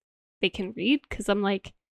mm-hmm. they can read. Because I'm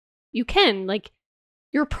like, you can. Like,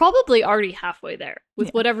 you're probably already halfway there with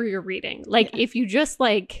whatever you're reading. Like, if you just,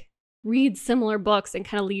 like, read similar books and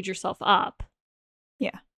kind of lead yourself up.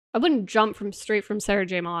 Yeah. I wouldn't jump straight from Sarah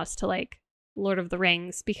J. Maas to, like, Lord of the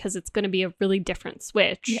Rings because it's going to be a really different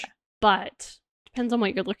switch. Yeah. But depends on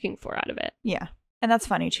what you're looking for out of it. Yeah. And that's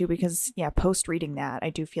funny too, because post reading that,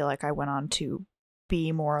 I do feel like I went on to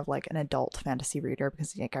be more of like an adult fantasy reader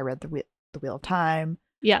because like I read the Wheel of Time,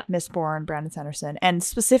 Mistborn, Brandon Sanderson, and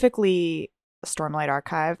specifically Stormlight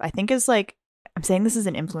Archive. I think is like, I'm saying this is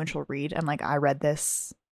an influential read, and like I read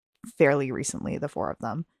this fairly recently, the 4 of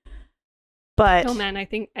them. But oh man, I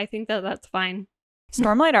think that's fine.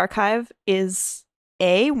 Stormlight Archive is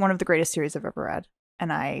one of the greatest series I've ever read,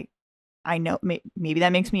 and I know maybe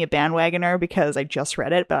that makes me a bandwagoner because I just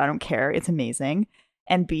read it, but I don't care. It's amazing.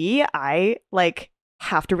 And B, I like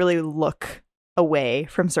have to really look away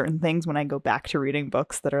from certain things when I go back to reading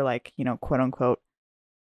books that are like, you know, quote unquote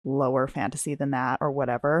lower fantasy than that or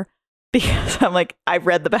whatever, because I'm like, I've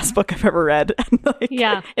read the best book I've ever read. And like,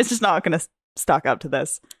 it's just not going to stock up to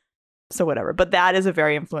this. So whatever. But that is a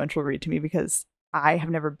very influential read to me because I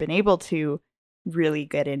have never been able to really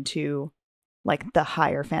get into like the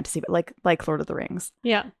higher fantasy, but like Lord of the Rings.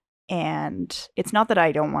 Yeah. And it's not that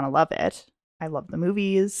I don't want to love it. I love the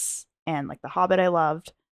movies and like The Hobbit I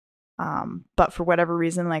loved. But for whatever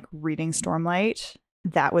reason, like reading Stormlight,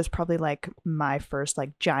 that was probably like my first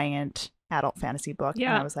like giant adult fantasy book.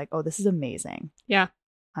 Yeah. And I was like, oh, this is amazing. Yeah.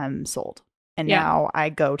 I'm sold. And Yeah. now I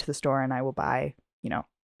go to the store and I will buy,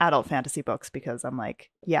 adult fantasy books because I'm like,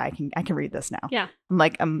 yeah, I can read this now. Yeah.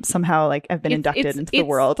 I'm somehow like I've been inducted into the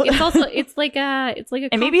world. It's also it's like a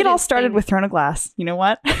and maybe it all started thing. with Throne of Glass. You know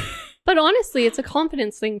what? But honestly, it's a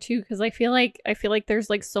confidence thing too, because I feel like there's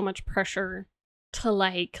like so much pressure to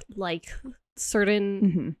like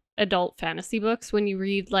certain adult fantasy books. When you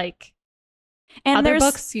read like other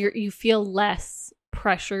books, you feel less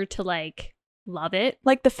pressure to like love it.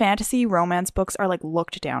 Like the fantasy romance books are like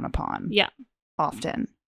looked down upon. Yeah. Often.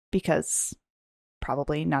 Because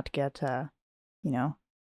probably not to get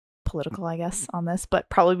political, I guess, on this, but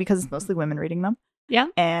probably because it's mostly women reading them. Yeah.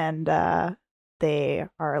 And they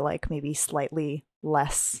are like maybe slightly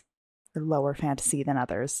less or lower fantasy than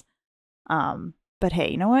others. But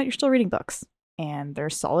hey, you know what? You're still reading books and they're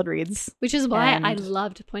solid reads. Which is why I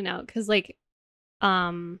love to point out, because like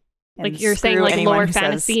you're saying like lower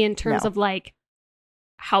fantasy in terms of like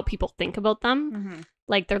how people think about them,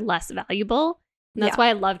 like they're less valuable. And that's why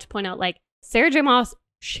I love to point out, like, Sarah J. Maas,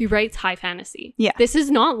 she writes high fantasy. Yeah. This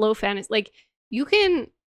is not low fantasy. Like, you can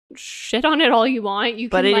shit on it all you want.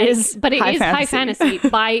 But it is high fantasy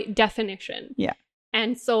by definition. Yeah.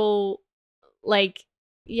 And so, like,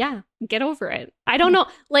 yeah, get over it. I don't know.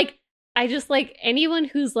 Like, I just like anyone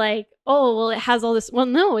who's like, oh, well, it has all this. Well,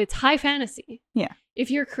 no, it's high fantasy. Yeah.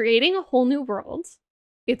 If you're creating a whole new world,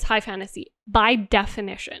 it's high fantasy by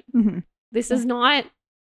definition. This is not...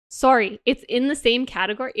 Sorry, it's in the same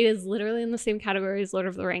category. It is literally in the same category as Lord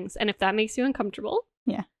of the Rings. And if that makes you uncomfortable,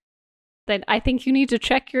 then I think you need to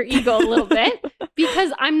check your ego a little bit.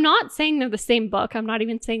 Because I'm not saying they're the same book. I'm not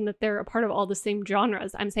even saying that they're a part of all the same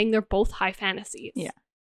genres. I'm saying they're both high fantasies. Yeah.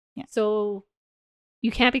 So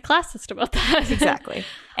you can't be classist about that. Exactly.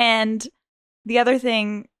 And the other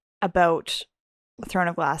thing about Throne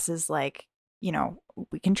of Glass is like,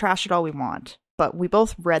 we can trash it all we want, but we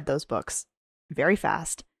both read those books very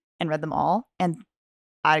fast. And read them all, and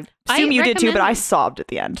I assume you did too, but I sobbed at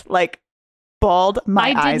the end, like bawled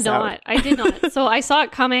my eyes out. I did not. So I saw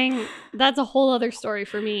it coming. That's a whole other story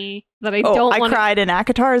for me that I don't want. I cried in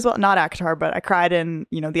ACOTAR as well, not ACOTAR, but I cried in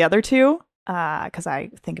the other two because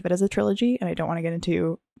I think of it as a trilogy, and I don't want to get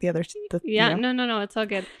into the other. No, it's all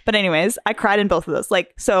good. But anyways, I cried in both of those.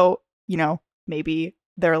 Like, so maybe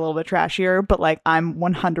they're a little bit trashier, but like I'm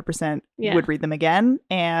 100% would read them again,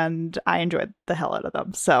 and I enjoyed the hell out of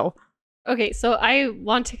them. So okay, so I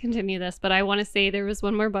want to continue this, but I want to say there was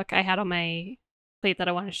one more book I had on my plate that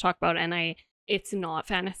I wanted to talk about, and it's not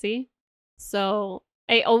fantasy. So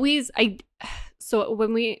so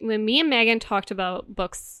when me and Megan talked about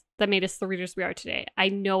books that made us the readers we are today, I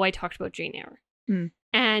know I talked about Jane Eyre.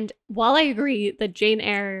 And while I agree that Jane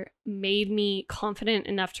Eyre made me confident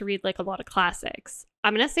enough to read like a lot of classics,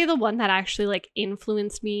 I'm going to say the one that actually like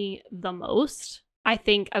influenced me the most. I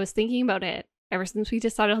was thinking about it ever since we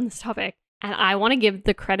decided on this topic. And I want to give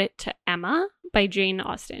the credit to Emma by Jane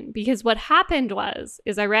Austen, because what happened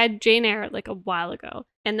is I read Jane Eyre like a while ago,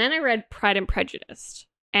 and then I read Pride and Prejudice.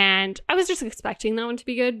 And I was just expecting that one to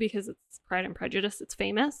be good because it's Pride and Prejudice. It's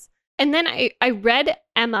famous. And then I read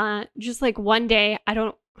Emma just like one day.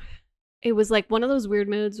 It was like one of those weird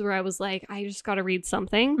moods where I was like, I just got to read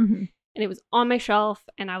something. And it was on my shelf.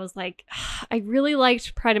 And I was like, I really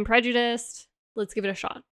liked Pride and Prejudice. Let's give it a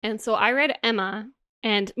shot. And so I read Emma,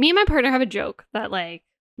 and me and my partner have a joke that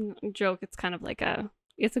it's kind of like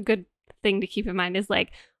it's a good thing to keep in mind, is like,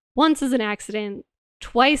 once is an accident,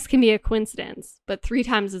 twice can be a coincidence, but 3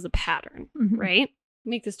 times is a pattern, right?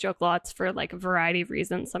 Make this joke lots for like a variety of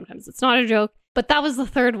reasons. Sometimes it's not a joke, but that was the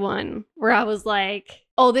third one where I was like,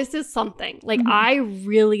 oh, this is something. Like, I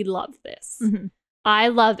really love this. I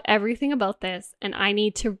love everything about this, and I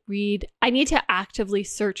need to actively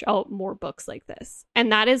search out more books like this.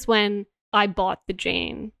 And that is when I bought the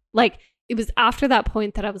Jane. Like, it was after that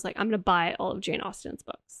point that I was like, I'm going to buy all of Jane Austen's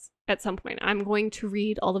books at some point. I'm going to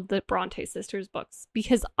read all of the Bronte sisters' books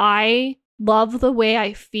because I love the way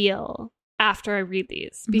I feel after I read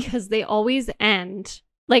these, because they always end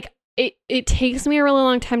like it takes me a really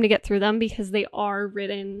long time to get through them because they are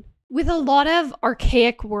written with a lot of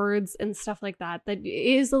archaic words and stuff like that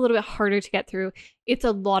is a little bit harder to get through. It's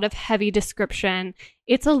a lot of heavy description.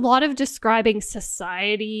 It's a lot of describing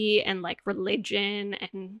society and like religion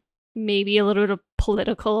and maybe a little bit of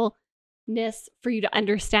politicalness for you to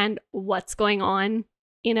understand what's going on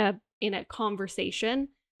in a conversation.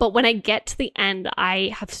 But when I get to the end,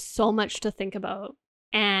 I have so much to think about.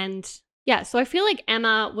 And yeah, so I feel like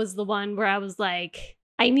Emma was the one where I was like,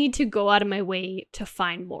 I need to go out of my way to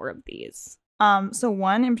find more of these. So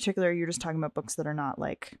one in particular, you're just talking about books that are not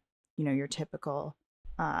like, your typical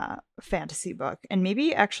fantasy book. And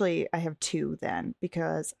maybe actually I have two then,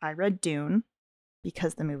 because I read Dune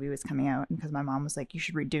because the movie was coming out and because my mom was like, you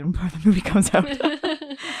should read Dune before the movie comes out.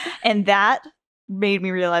 And that made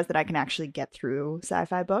me realize that I can actually get through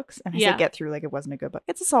sci-fi books. And I said get through like it wasn't a good book.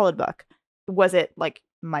 It's a solid book. Was it like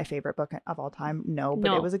my favorite book of all time? No,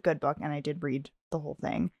 but it was a good book and I did read the whole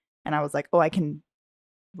thing. And I was like, oh, I can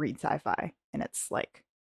read sci-fi and it's like,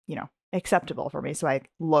 you know, acceptable for me. So I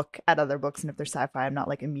look at other books and if they're sci-fi, I'm not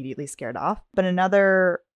like immediately scared off. But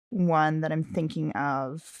another one that I'm thinking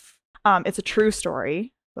of, it's a true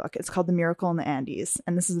story book. It's called The Miracle in the Andes.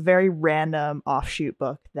 And this is a very random offshoot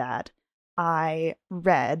book that I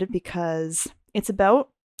read because it's about,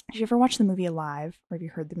 did you ever watch the movie Alive? Or have you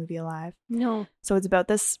heard the movie Alive? No. So it's about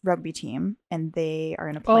this rugby team and they are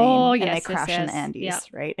in a plane and they crash in the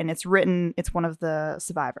Andes, right? And it's one of the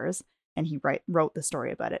survivors and he wrote the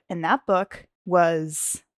story about it. And that book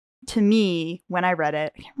was, to me, when I read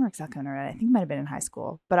it, I can't remember exactly when I read it. I think it might have been in high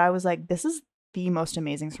school. But I was like, this is the most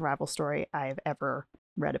amazing survival story I've ever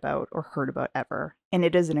read about or heard about ever. And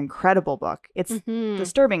it is an incredible book. It's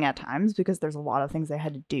disturbing at times because there's a lot of things they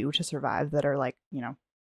had to do to survive that are like, you know,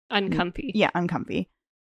 uncomfy. Yeah, uncomfy.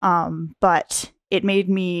 But it made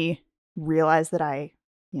me realize that I,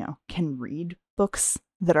 you know, can read books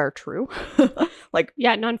that are true. Like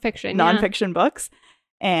nonfiction books.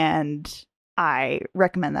 And I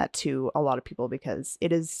recommend that to a lot of people because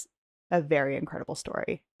it is a very incredible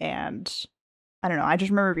story. And I don't know, I just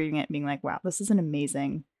remember reading it and being like, wow, this is an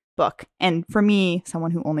amazing book. And for me, someone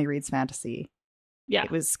who only reads fantasy, it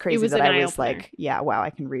was crazy that I was like, yeah, wow, I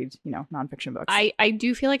can read, you know, nonfiction books. I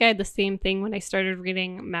do feel like I had the same thing when I started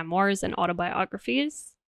reading memoirs and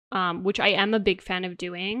autobiographies, which I am a big fan of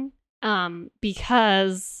doing,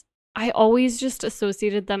 because I always just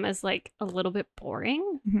associated them as like a little bit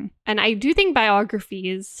boring. Mm-hmm. And I do think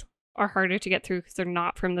biographies are harder to get through because they're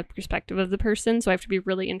not from the perspective of the person. So I have to be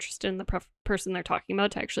really interested in the person they're talking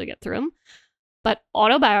about to actually get through them. But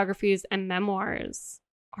autobiographies and memoirs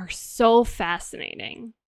are so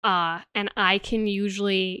fascinating. And I can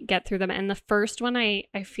usually get through them. And the first one, I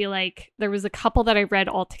feel like there was a couple that I read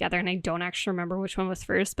all together and I don't actually remember which one was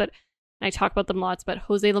first, but I talk about them lots. But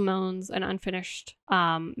Jose Limon's An Unfinished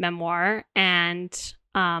Memoir and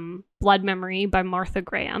Blood Memory by Martha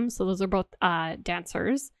Graham. So those are both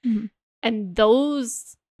dancers. Mm-hmm. And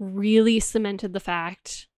those really cemented the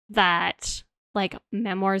fact that like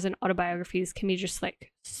memoirs and autobiographies can be just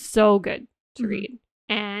like so good to read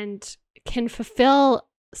and can fulfill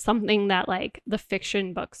something that like the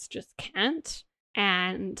fiction books just can't.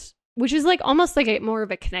 And which is like almost like more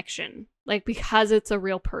of a connection, like because it's a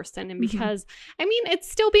real person and because I mean it's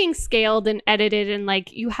still being scaled and edited and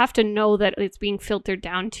like you have to know that it's being filtered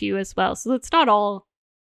down to you as well. So it's not all,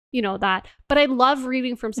 you know, that. But I love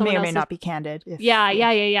reading from someone else. May or may not be candid.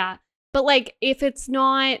 Yeah. But like if it's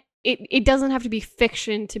not, it doesn't have to be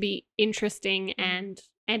fiction to be interesting and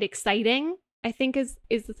exciting, I think is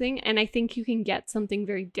the thing. And I think you can get something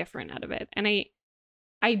very different out of it. And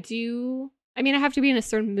I do. I mean, I have to be in a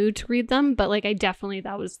certain mood to read them, but like I definitely,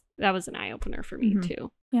 that was an eye opener for me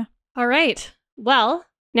too. Yeah. All right. Well,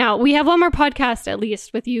 now we have one more podcast at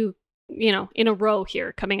least with you, you know, in a row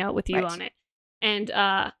here coming out with you on it. And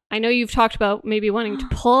I know you've talked about maybe wanting to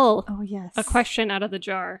pull a question out of the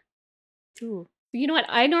jar. Ooh. You know what?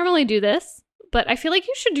 I normally do this, but I feel like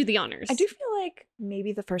you should do the honors. I do feel like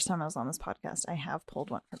maybe the first time I was on this podcast, I have pulled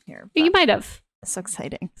one from here. You might have. So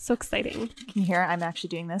exciting. So exciting. Can you hear? I'm actually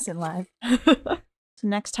doing this in live. So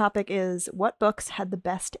next topic is what books had the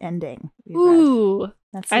best ending? Ooh.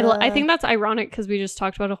 I think that's ironic because we just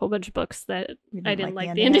talked about a whole bunch of books that I didn't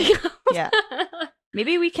like the ending of. Yeah.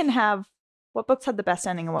 Maybe we can have what books had the best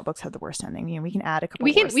ending and what books had the worst ending. You know, we can add a couple.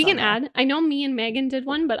 We can add. I know me and Megan did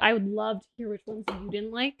one, but I would love to hear which ones you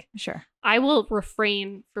didn't like. Sure. I will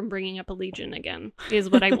refrain from bringing up Allegiant again. Is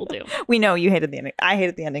what I will do. We know you hated the ending. I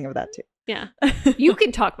hated the ending of that too. Yeah. You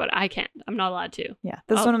can talk about it. I can't. I'm not allowed to. Yeah.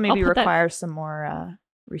 This one will maybe require some more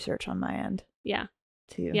research on my end. Yeah.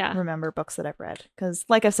 To remember books that I've read, because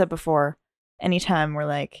like I've said before, anytime we're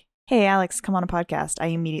like, hey, Alex, come on a podcast, I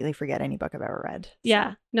immediately forget any book I've ever read. So.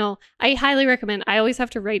 Yeah, no, I highly recommend. I always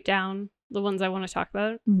have to write down the ones I want to talk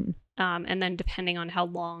about. Mm-hmm. And then depending on how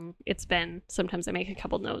long it's been, sometimes I make a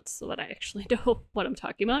couple notes so that I actually know what I'm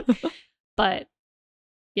talking about. But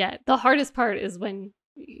yeah, the hardest part is when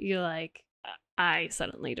you're like, I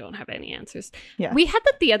suddenly don't have any answers. Yeah. We had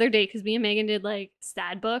that the other day because me and Megan did like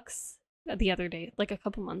sad books the other day, like a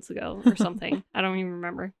couple months ago or something. I don't even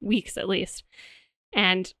remember. Weeks at least.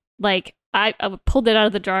 And like I pulled it out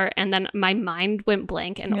of the jar and then my mind went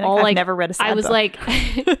blank and I've never read a sad I was book.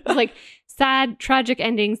 like like sad tragic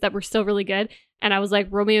endings that were still really good, And I was like,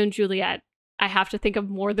 Romeo and Juliet. I have to think of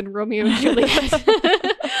more than Romeo and Juliet.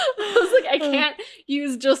 I was like, I can't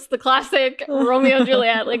use just the classic Romeo and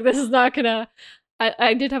Juliet. Like, this is not gonna...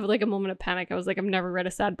 I did have like a moment of panic. I was like, I've never read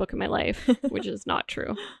a sad book in my life, which is not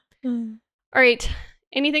true. All right.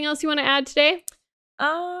 Anything else you want to add today?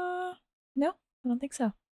 No, I don't think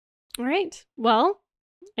so. All right. Well,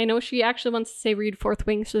 I know she actually wants to say read Fourth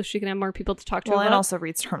Wing so she can have more people to talk to. Well, about. And also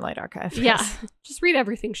read Stormlight Archive. Yeah. Just read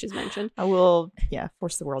everything she's mentioned. I will,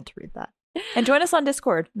 force the world to read that. And join us on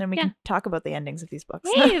Discord, and then we can talk about the endings of these books.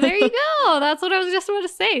 Hey, there you go. That's what I was just about to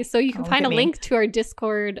say. So you can find a link to our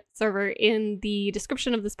Discord server in the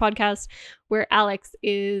description of this podcast, where Alex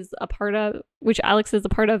is a part of,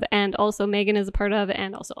 and also Megan is a part of,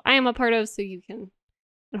 and also I am a part of. So you can,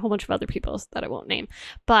 and a whole bunch of other people that I won't name,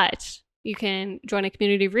 but you can join a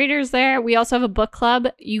community of readers there. We also have a book club.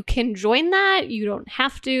 You can join that. You don't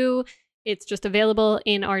have to. It's just available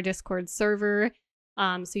in our Discord server.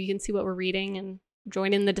 So you can see what we're reading and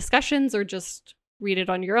join in the discussions, or just read it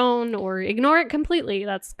on your own or ignore it completely.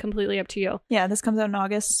 That's completely up to you. Yeah, this comes out in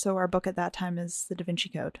August, so our book at that time is The Da Vinci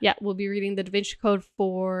Code. Yeah, we'll be reading The Da Vinci Code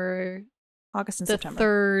for August and the September.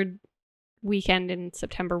 Third weekend in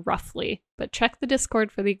September, roughly. But check the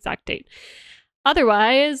Discord for the exact date.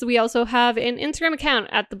 Otherwise, we also have an Instagram account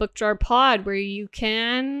at the Book Jar Pod where you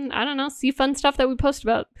can, see fun stuff that we post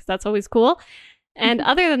about, because that's always cool. And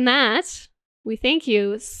other than that, we thank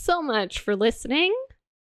you so much for listening.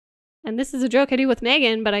 And this is a joke I do with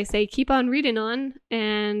Megan, but I say keep on reading on,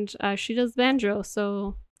 and she does banjo,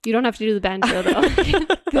 so you don't have to do the banjo, though.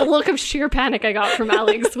 The look of sheer panic I got from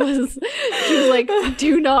Alex was, she was like,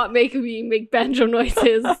 do not make me make banjo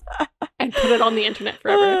noises and put it on the internet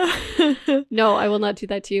forever. No, I will not do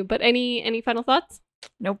that to you. But any final thoughts?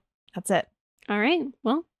 Nope, that's it. All right,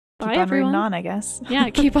 well, bye, keep on everyone. reading on, I guess.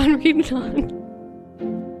 Yeah, keep on reading on.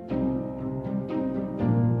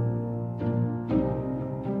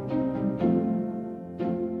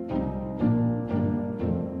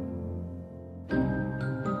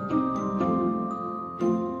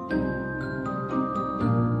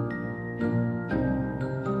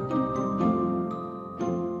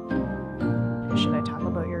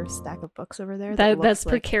 Stack of books over there that's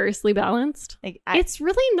precariously balanced. Like, it's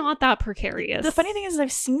really not that precarious. The funny thing is,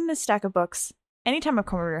 I've seen this stack of books anytime I've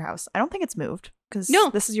come over to your house. I don't think it's moved, because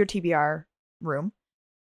this is your TBR room.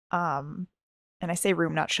 And I say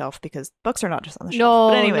room, not shelf, because books are not just on the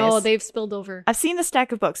shelf. But anyways, no, they've spilled over. I've seen the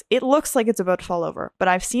stack of books. It looks like it's about to fall over, but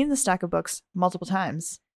I've seen the stack of books multiple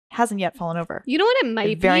times. Hasn't yet fallen over. You know what it might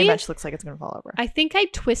be? It very much looks like it's going to fall over. I think I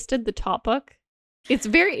twisted the top book.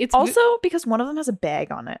 It's also because one of them has a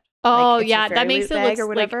bag on it. Oh, like, yeah, that makes it look or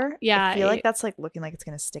whatever. Like, yeah, I feel like that's like looking like it's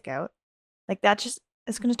gonna stick out. Like that just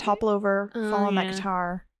it's gonna topple over, fall on that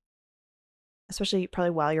guitar. Especially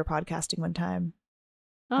probably while you're podcasting one time.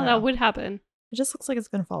 Oh, that would happen. It just looks like it's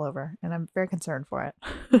gonna fall over, and I'm very concerned for it.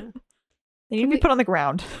 They need to be put on the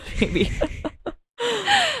ground, maybe.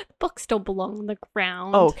 Books don't belong on the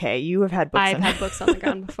ground. Okay, you have had books. I've had books on the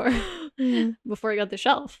ground before. Before I got the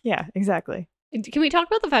shelf. Yeah, exactly. Can we talk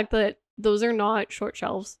about the fact that those are not short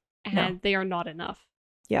shelves, and they are not enough?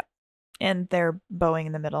 Yeah. And they're bowing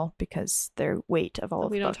in the middle because they're weight of all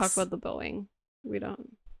of the books. We don't talk about the bowing. We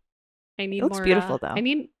don't. I need it looks more. Beautiful though. I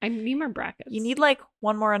need more brackets. You need like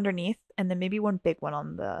one more underneath, and then maybe one big one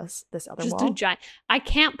on this other just wall. A giant. I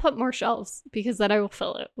can't put more shelves because then I will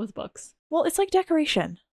fill it with books. Well, it's like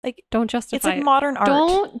decoration. Like, don't justify it's like it. Modern art.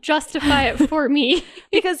 Don't justify it for me.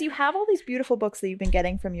 Because you have all these beautiful books that you've been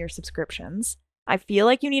getting from your subscriptions. I feel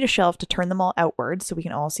like you need a shelf to turn them all outward so we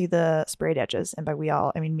can all see the sprayed edges. And by we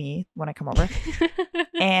all, I mean me when I come over.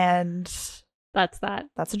 And that's that.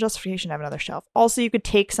 That's a justification to have another shelf. Also, you could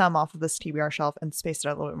take some off of this TBR shelf and space it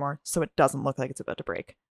out a little bit more so it doesn't look like it's about to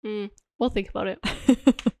break. We'll think about it.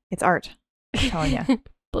 It's art. I'm telling you.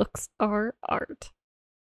 Books are art.